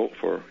you want to vote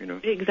for?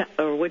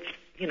 Exactly, or which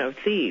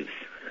thieves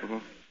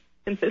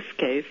in this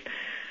case.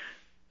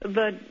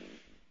 But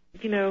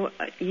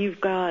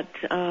you've got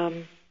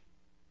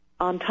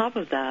on top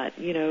of that,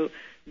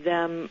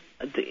 them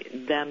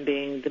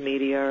being the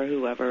media or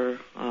whoever.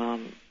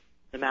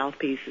 The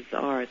mouthpieces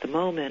are at the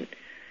moment,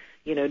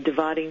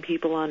 dividing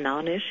people on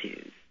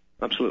non-issues.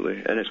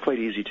 Absolutely, and it's quite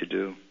easy to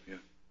do. Yeah.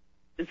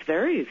 It's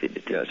very easy to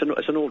do. Yeah,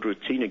 it's an old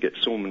routine. It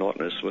gets so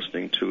monotonous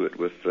listening to it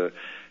with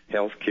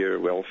healthcare,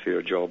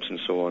 welfare, jobs,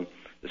 and so on.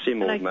 The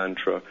same old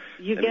mantra.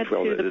 You get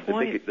to the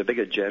point. The big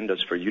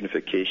agendas for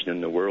unification in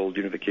the world,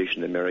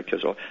 unification in the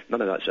Americas, none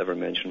of that's ever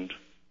mentioned.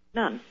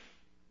 None.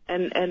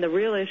 And the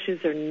real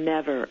issues are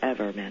never,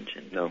 ever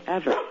mentioned. No.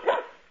 Ever.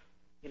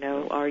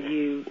 Are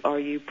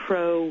you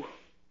pro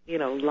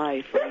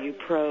life, are you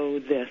pro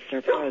this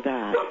or pro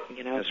that,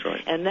 That's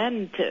right. And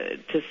then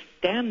to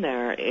stand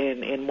there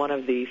in one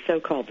of the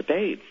so-called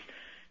debates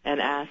and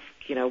ask,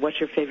 what's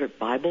your favorite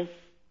Bible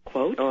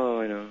quote? Oh,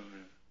 I know.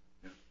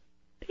 Yeah.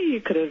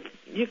 You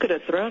could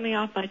have thrown me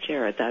off my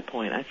chair at that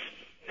point.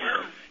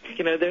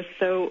 They're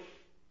so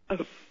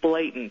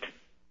blatant.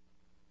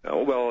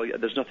 Oh, well,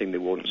 there's nothing they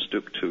won't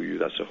stoop to you.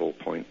 That's the whole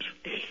point.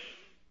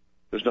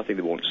 There's nothing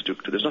they won't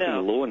stoop to. There's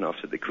nothing low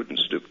enough that they couldn't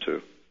stoop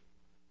to.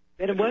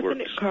 And it wasn't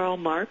it Karl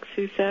Marx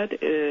who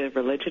said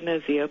religion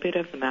is the opiate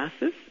of the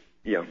masses?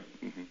 Yeah.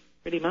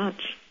 Pretty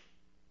much.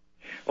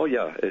 Oh,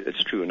 yeah,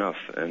 it's true enough.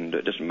 And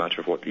it doesn't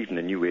matter what, even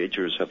the New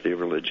Agers have their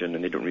religion,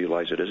 and they don't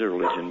realize it is a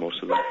religion,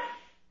 most of them.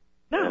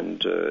 No.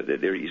 And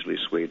they're easily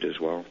swayed as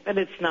well. And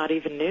it's not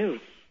even new.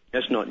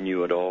 It's not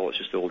new at all. It's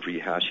just the old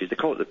rehashes. They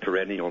call it the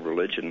perennial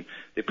religion.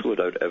 They pull it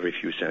out every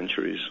few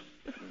centuries.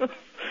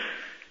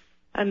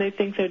 And they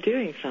think they're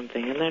doing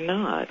something, and they're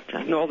not.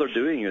 No, all they're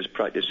doing is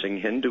practicing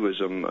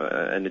Hinduism,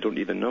 and they don't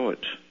even know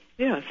it.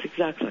 Yes,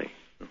 exactly.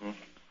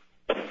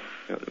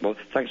 Yeah, well,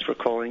 thanks for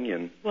calling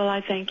in. Well, I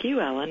thank you,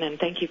 Ellen, and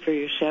thank you for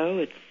your show.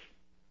 It's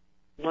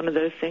one of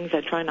those things I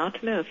try not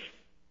to miss.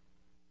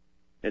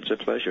 It's a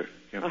pleasure.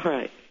 Yeah. All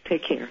right.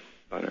 Take care.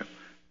 Bye now.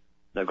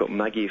 I've got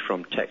Maggie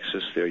from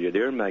Texas there. You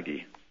there,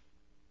 Maggie?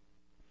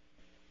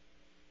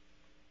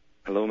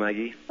 Hello,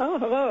 Maggie. Oh,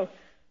 hello.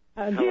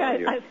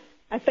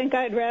 I think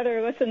I'd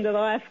rather listen to the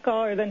last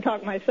caller than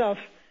talk myself.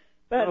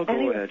 But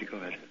go ahead.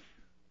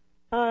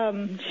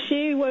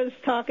 She was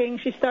talking,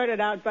 she started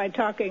out by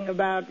talking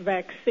about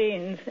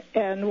vaccines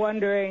and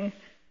wondering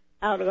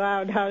out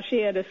loud how she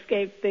had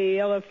escaped the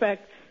ill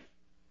effects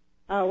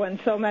when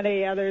so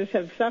many others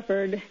have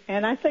suffered.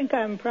 And I think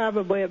I'm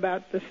probably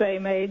about the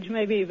same age,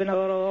 maybe even a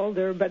little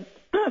older, but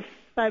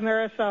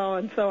thimerosal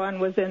and so on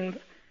was in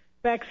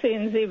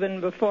vaccines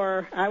even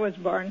before I was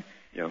born.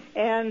 Yeah.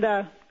 And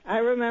I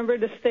remember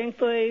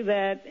distinctly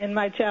that in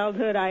my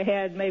childhood I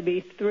had maybe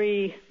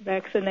three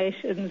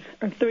vaccines.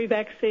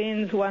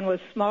 One was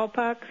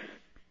smallpox,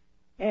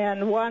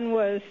 and one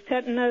was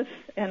tetanus,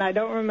 and I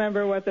don't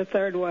remember what the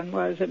third one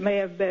was. It may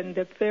have been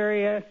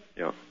diphtheria.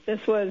 Yeah.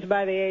 This was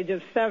by the age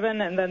of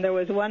 7, and then there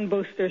was one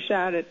booster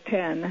shot at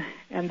 10,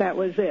 and that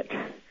was it.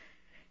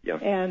 Yeah.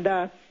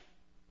 And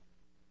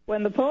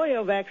when the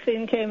polio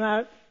vaccine came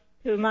out,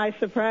 to my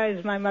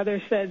surprise, my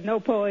mother said, "No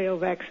polio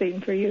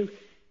vaccine for you."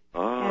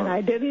 And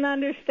I didn't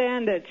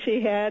understand it. She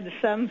had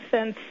some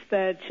sense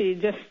that she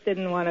just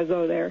didn't want to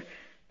go there.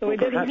 So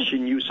perhaps she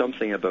knew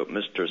something about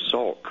Mr.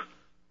 Salk,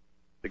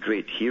 the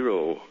great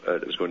hero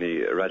that was going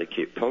to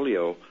eradicate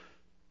polio,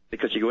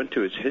 because you go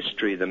into his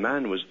history, the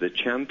man was the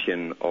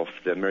champion of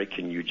the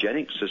American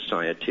Eugenics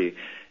Society,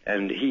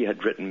 and he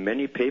had written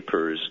many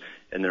papers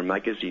in their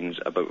magazines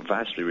about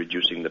vastly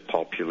reducing the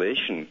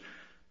population.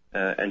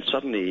 And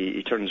suddenly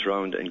he turns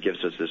around and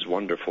gives us this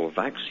wonderful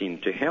vaccine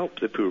to help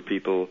the poor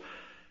people.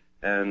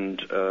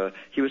 And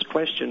he was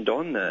questioned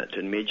on that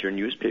in major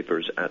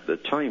newspapers at the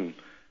time.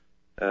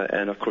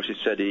 And, of course, he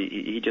said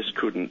he just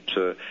couldn't.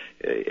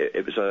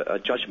 It was a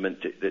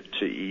judgment that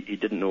he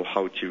didn't know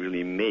how to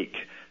really make,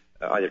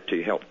 either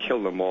to help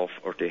kill them off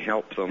or to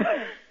help them,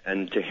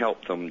 and to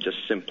help them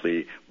just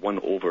simply won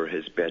over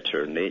his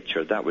better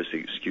nature. That was the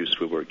excuse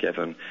we were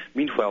given.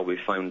 Meanwhile, we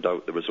found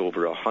out there was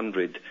over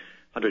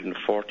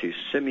 140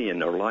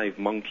 simian or live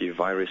monkey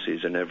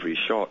viruses in every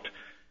shot,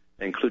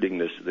 including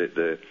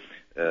the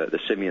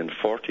simian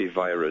 40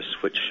 virus,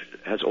 which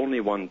has only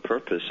one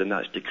purpose, and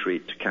that's to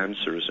create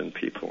cancers in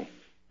people.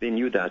 They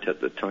knew that at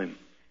the time.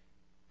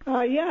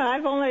 Yeah,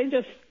 I've only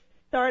just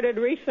started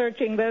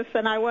researching this,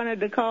 and I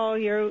wanted to call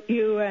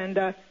you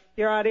and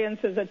your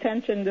audience's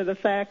attention to the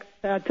fact,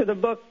 to the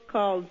book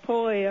called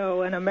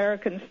Polio, An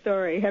American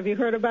Story. Have you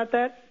heard about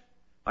that?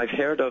 I've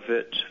heard of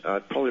it.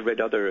 I've probably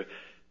read other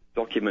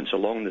documents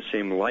along the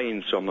same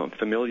lines, so I'm not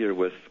familiar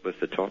with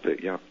the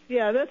topic.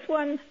 Yeah, this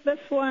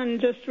one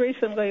just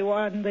recently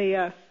won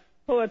the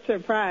Pulitzer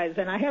Prize,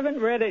 and I haven't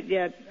read it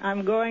yet.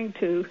 I'm going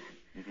to.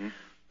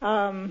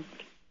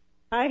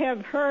 I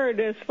have heard,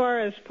 as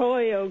far as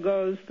polio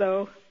goes,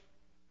 though,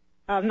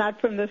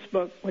 not from this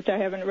book, which I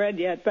haven't read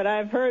yet, but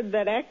I've heard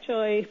that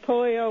actually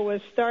polio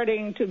was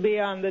starting to be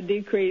on the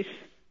decrease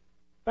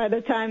by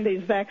the time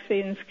these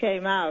vaccines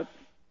came out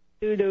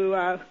due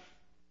to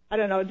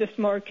just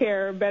more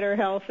care, better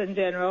health in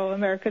general.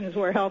 Americans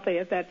were healthy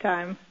at that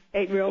time,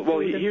 ate real food. Well,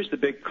 here's the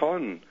big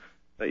con.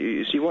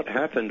 You see, what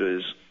happened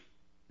is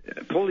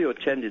polio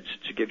tended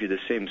to give you the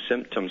same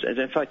symptoms, and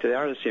in fact, they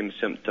are the same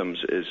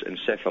symptoms as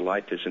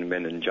encephalitis and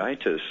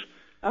meningitis.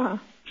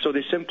 So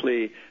they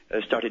simply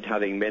started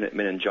having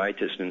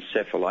meningitis and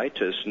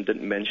encephalitis and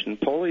didn't mention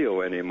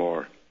polio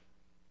anymore.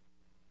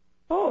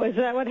 Oh, is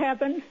that what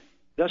happened?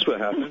 That's what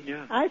happened,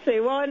 yeah. I see.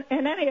 Well,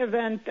 in any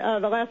event,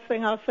 the last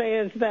thing I'll say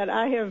is that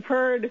I have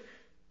heard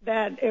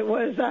that it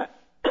was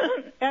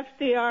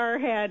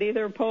FDR had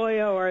either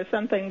polio or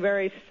something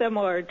very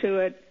similar to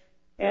it,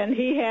 and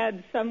he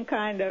had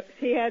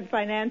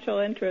financial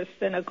interest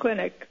in a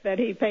clinic that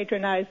he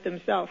patronized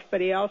himself,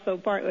 but he also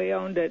partly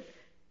owned it.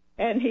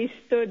 And he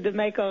stood to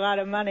make a lot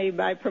of money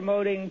by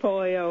promoting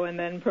polio and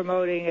then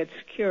promoting its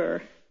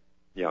cure.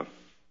 Yeah.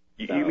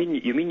 You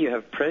mean you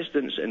have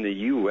presidents in the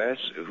U.S.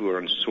 who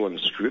are so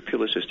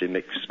unscrupulous as to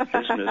mix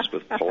business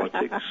with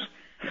politics?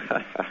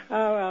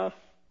 Oh, well.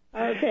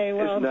 Okay,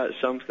 well. Isn't that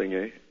something,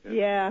 eh?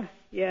 Yeah.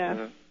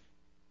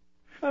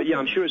 But yeah,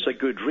 I'm sure it's a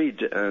good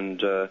read. And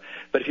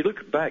but if you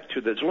look back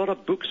to there's a lot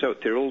of books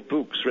out there, old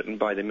books written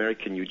by the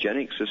American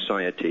Eugenics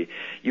Society.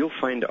 You'll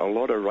find a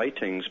lot of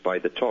writings by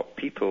the top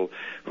people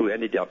who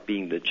ended up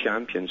being the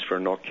champions for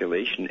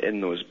inoculation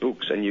in those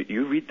books. And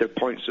you read their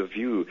points of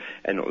view,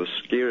 and it will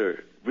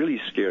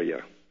really scare you.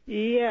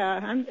 Yeah,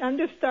 I'm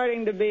just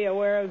starting to be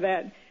aware of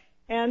that.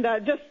 And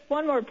just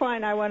one more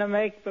point I want to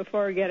make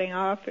before getting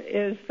off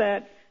is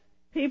that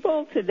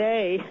people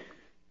today,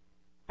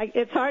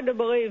 it's hard to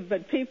believe,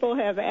 but people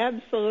have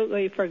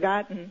absolutely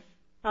forgotten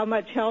how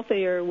much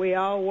healthier we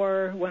all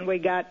were when we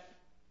got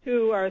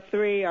 2 or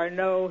 3 or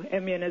no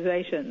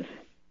immunizations.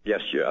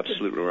 Yes, you're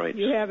absolutely right.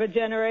 You have a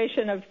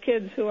generation of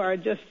kids who are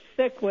just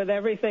sick with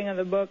everything in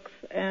the books.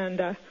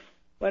 And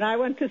when I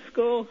went to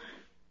school,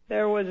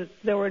 there were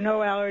no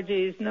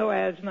allergies, no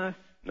asthma.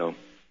 No.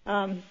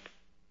 No.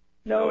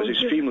 It was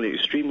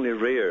extremely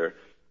rare.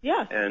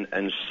 Yeah.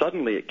 And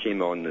suddenly it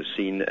came on the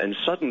scene, and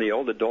suddenly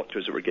all the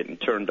doctors that were getting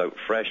turned out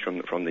fresh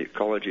from the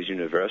colleges,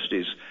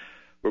 universities,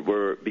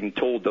 were being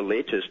told the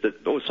latest that,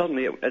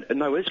 suddenly it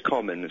now is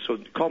common, so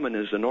common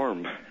is the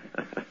norm.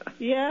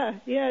 Yeah,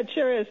 it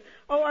sure is.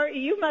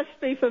 You must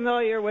be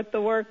familiar with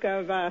the work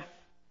of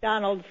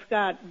Donald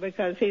Scott,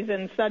 because he's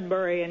in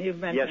Sudbury, and you've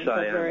mentioned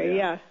Sudbury.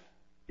 Yes, I am,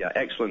 yeah,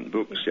 excellent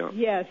books, yeah.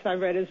 Yes, I've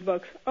read his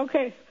books.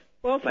 Okay.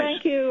 Well,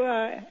 thank you,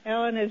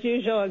 Ellen. As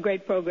usual, a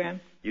great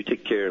program. You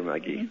take care,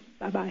 Maggie.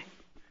 Mm-hmm. Bye-bye.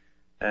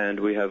 And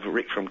we have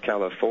Rick from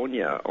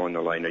California on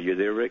the line. Are you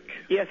there, Rick?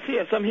 Yes,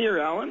 I'm here,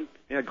 Alan.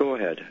 Yeah, go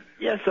ahead.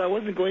 Yes, I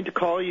wasn't going to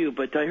call you,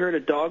 but I heard a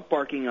dog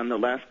barking on the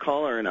last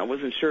caller, and I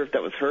wasn't sure if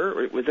that was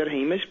her. Was that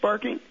Hamish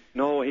barking?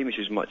 No, Hamish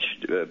is much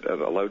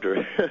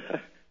louder.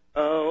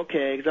 Oh,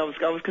 okay, because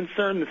I was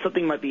concerned that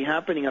something might be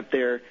happening up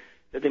there,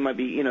 that they might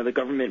be, the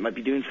government might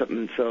be doing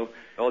something, so...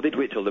 Oh, they'd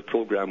wait till the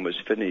program was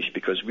finished,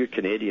 because we're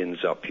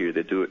Canadians up here.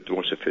 They do it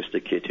more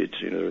sophisticated,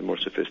 they're more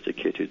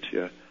sophisticated,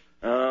 yeah.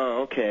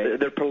 Oh, okay.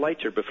 They're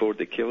politer before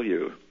they kill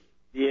you.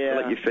 Yeah.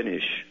 They'll let you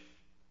finish.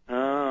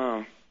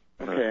 Oh,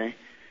 okay.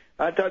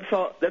 That's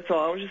all.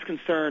 I was just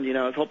concerned,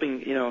 I was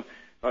hoping,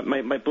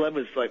 my blood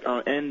was like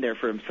on end there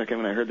for a second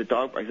when I heard the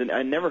dog bark.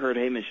 I never heard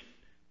Hamish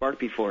bark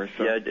before.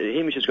 So. Yeah,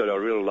 Hamish has got a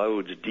real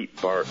loud,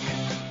 deep bark.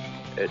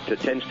 It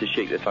tends to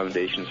shake the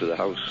foundations of the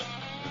house.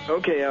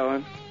 Okay,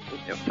 Alan.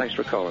 Yeah, thanks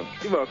for calling.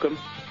 You're welcome.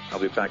 I'll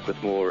be back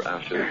with more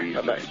after these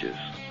messages.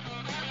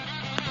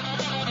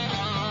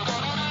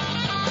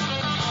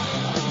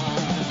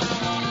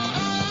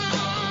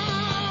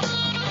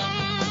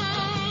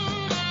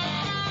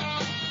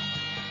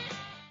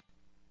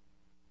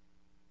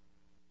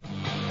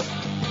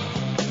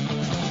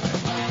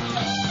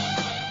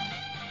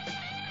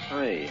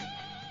 Hi,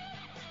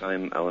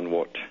 I'm Alan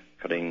Watt,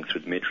 cutting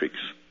through the matrix,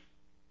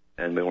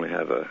 and we only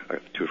have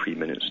 2 or 3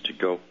 minutes to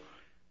go.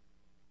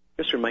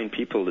 Just remind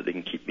people that they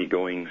can keep me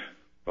going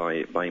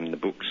by buying the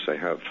books I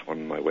have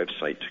on my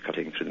website,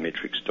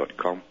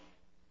 cuttingthroughthematrix.com,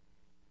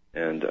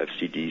 and I have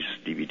CDs,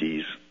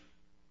 DVDs,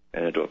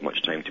 and I don't have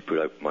much time to put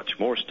out much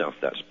more stuff.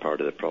 That's part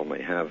of the problem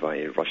I have.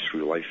 I rush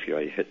through life here.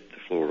 I hit the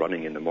floor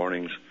running in the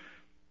mornings,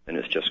 and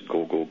it's just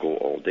go, go, go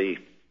all day,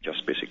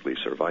 just basically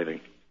surviving.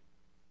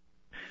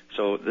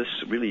 So this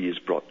really is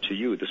brought to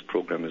you. This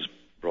program is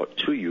brought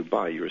to you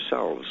by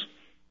yourselves.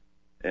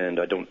 And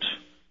I don't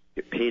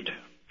get paid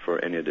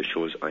for any of the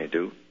shows I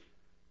do.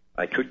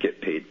 I could get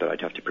paid, but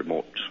I'd have to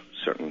promote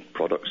certain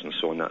products and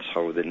so on. That's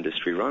how the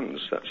industry runs.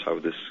 That's how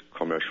this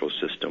commercial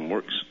system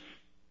works.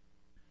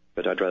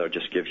 But I'd rather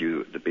just give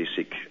you the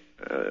basic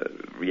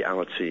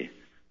reality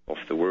of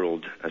the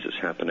world as it's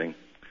happening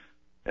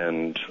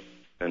and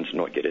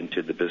not get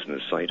into the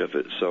business side of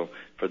it. So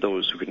for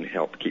those who can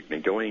help keep me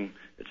going,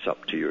 it's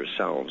up to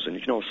yourselves. And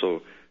you can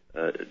also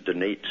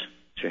donate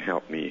to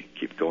help me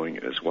keep going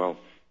as well,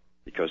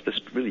 because this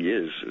really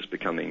is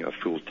becoming a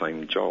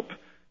full-time job.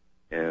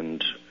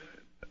 And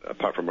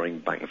apart from running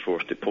back and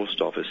forth to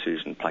post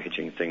offices and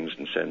packaging things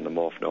and sending them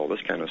off and all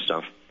this kind of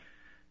stuff,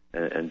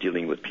 and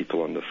dealing with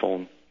people on the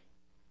phone,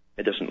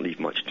 it doesn't leave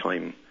much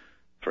time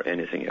for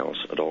anything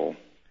else at all.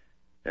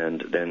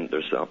 And then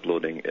there's the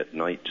uploading at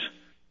night.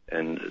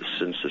 And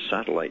since the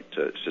satellite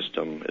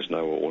system is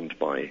now owned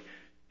by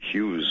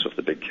Hughes of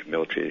the big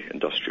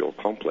military-industrial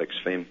complex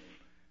fame,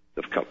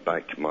 they've cut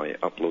back my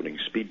uploading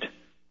speed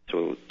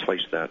to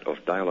twice that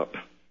of dial-up,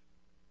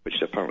 which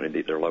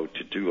apparently they're allowed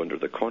to do under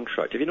the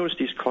contract. If you notice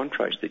these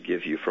contracts they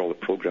give you for all the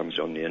programs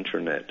on the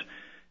Internet,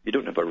 you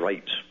don't have a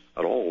right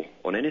at all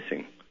on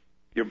anything.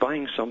 You're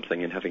buying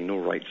something and having no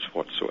rights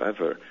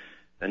whatsoever.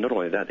 And not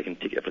only that, they can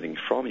take everything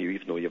from you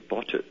even though you've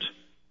bought it.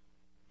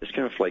 It's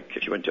kind of like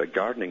if you went to a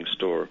gardening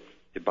store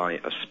to buy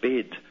a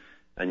spade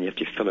and you have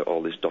to fill out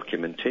all this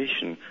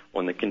documentation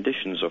on the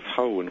conditions of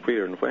how and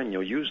where and when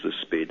you'll use the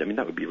spade. I mean,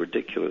 that would be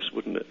ridiculous,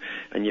 wouldn't it?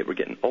 And yet we're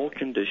getting all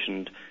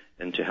conditioned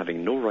into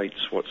having no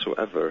rights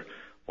whatsoever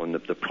on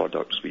the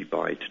products we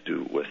buy to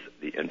do with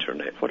the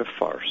Internet. What a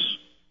farce.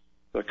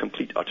 What a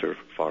complete, utter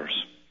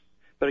farce.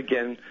 But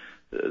again,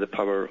 the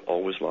power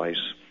always lies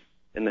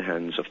in the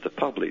hands of the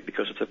public,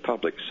 because if the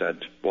public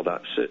said, well,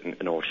 that's it,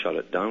 and all shut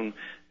it down,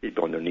 they'd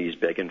be on their knees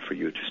begging for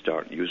you to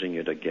start using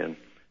it again.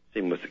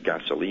 Same with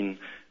gasoline.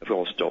 If we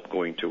all stop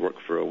going to work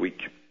for a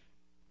week,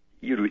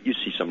 you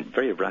see some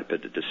very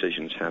rapid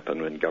decisions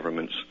happen in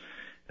governments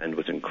and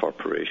within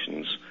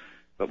corporations.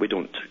 But we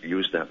don't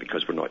use that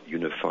because we're not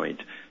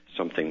unified,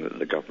 something that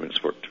the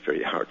government's worked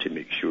very hard to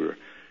make sure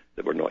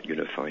that we're not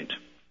unified.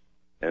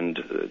 And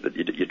that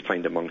you'd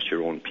find amongst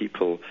your own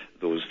people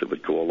those that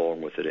would go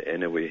along with it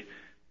anyway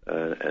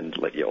and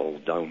let you all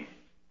down.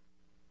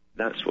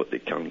 That's what they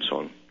count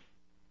on.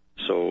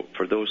 So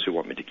for those who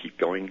want me to keep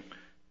going,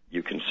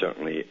 you can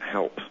certainly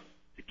help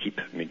to keep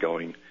me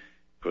going,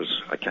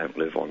 because I can't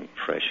live on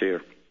fresh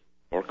air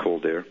or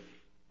cold air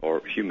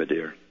or humid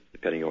air,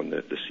 depending on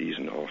the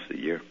season of the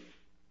year.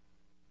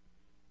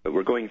 But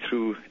we're going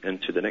through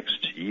into the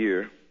next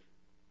year,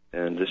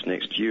 and this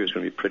next year is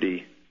going to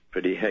be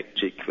pretty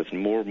hectic, with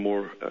more and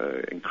more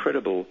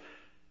incredible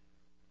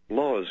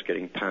laws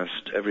getting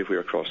passed everywhere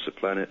across the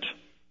planet,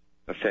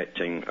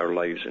 affecting our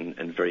lives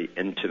in very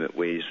intimate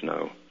ways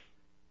now.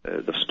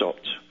 They've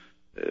stopped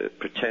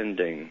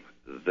pretending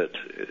that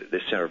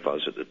they serve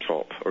us at the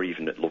top or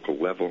even at local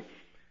level.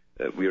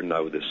 We are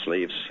now the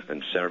slaves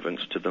and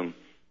servants to them,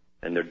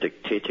 and they're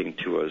dictating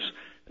to us.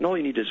 And all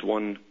you need is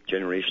one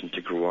generation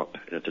to grow up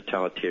in a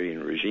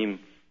totalitarian regime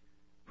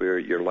where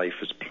your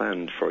life is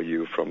planned for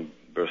you from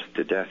birth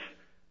to death,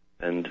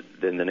 and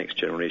then the next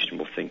generation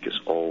will think it's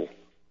all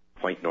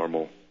quite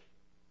normal,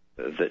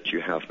 that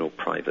you have no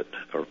private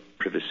or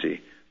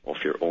privacy of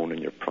your own in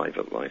your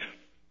private life.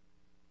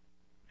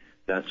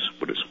 That's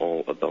what it's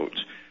all about.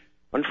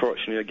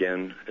 Unfortunately,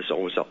 again, it's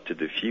always up to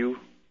the few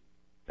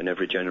in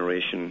every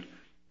generation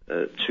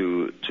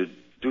to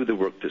do the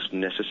work that's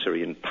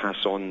necessary and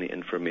pass on the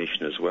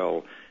information as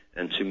well,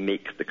 and to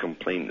make the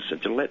complaints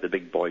and to let the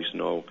big boys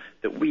know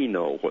that we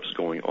know what's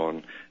going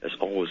on. It's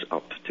always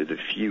up to the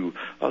few.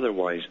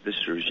 Otherwise,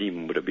 this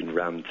regime would have been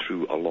rammed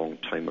through a long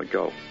time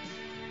ago.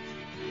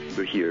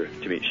 We're here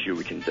to make sure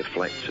we can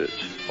deflect it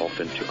off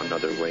into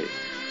another way.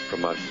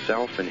 From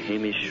myself and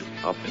Hamish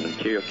up in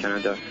Ontario,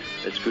 Canada,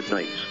 it's good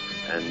night,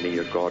 and may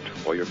your God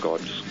or your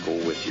gods go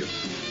with you.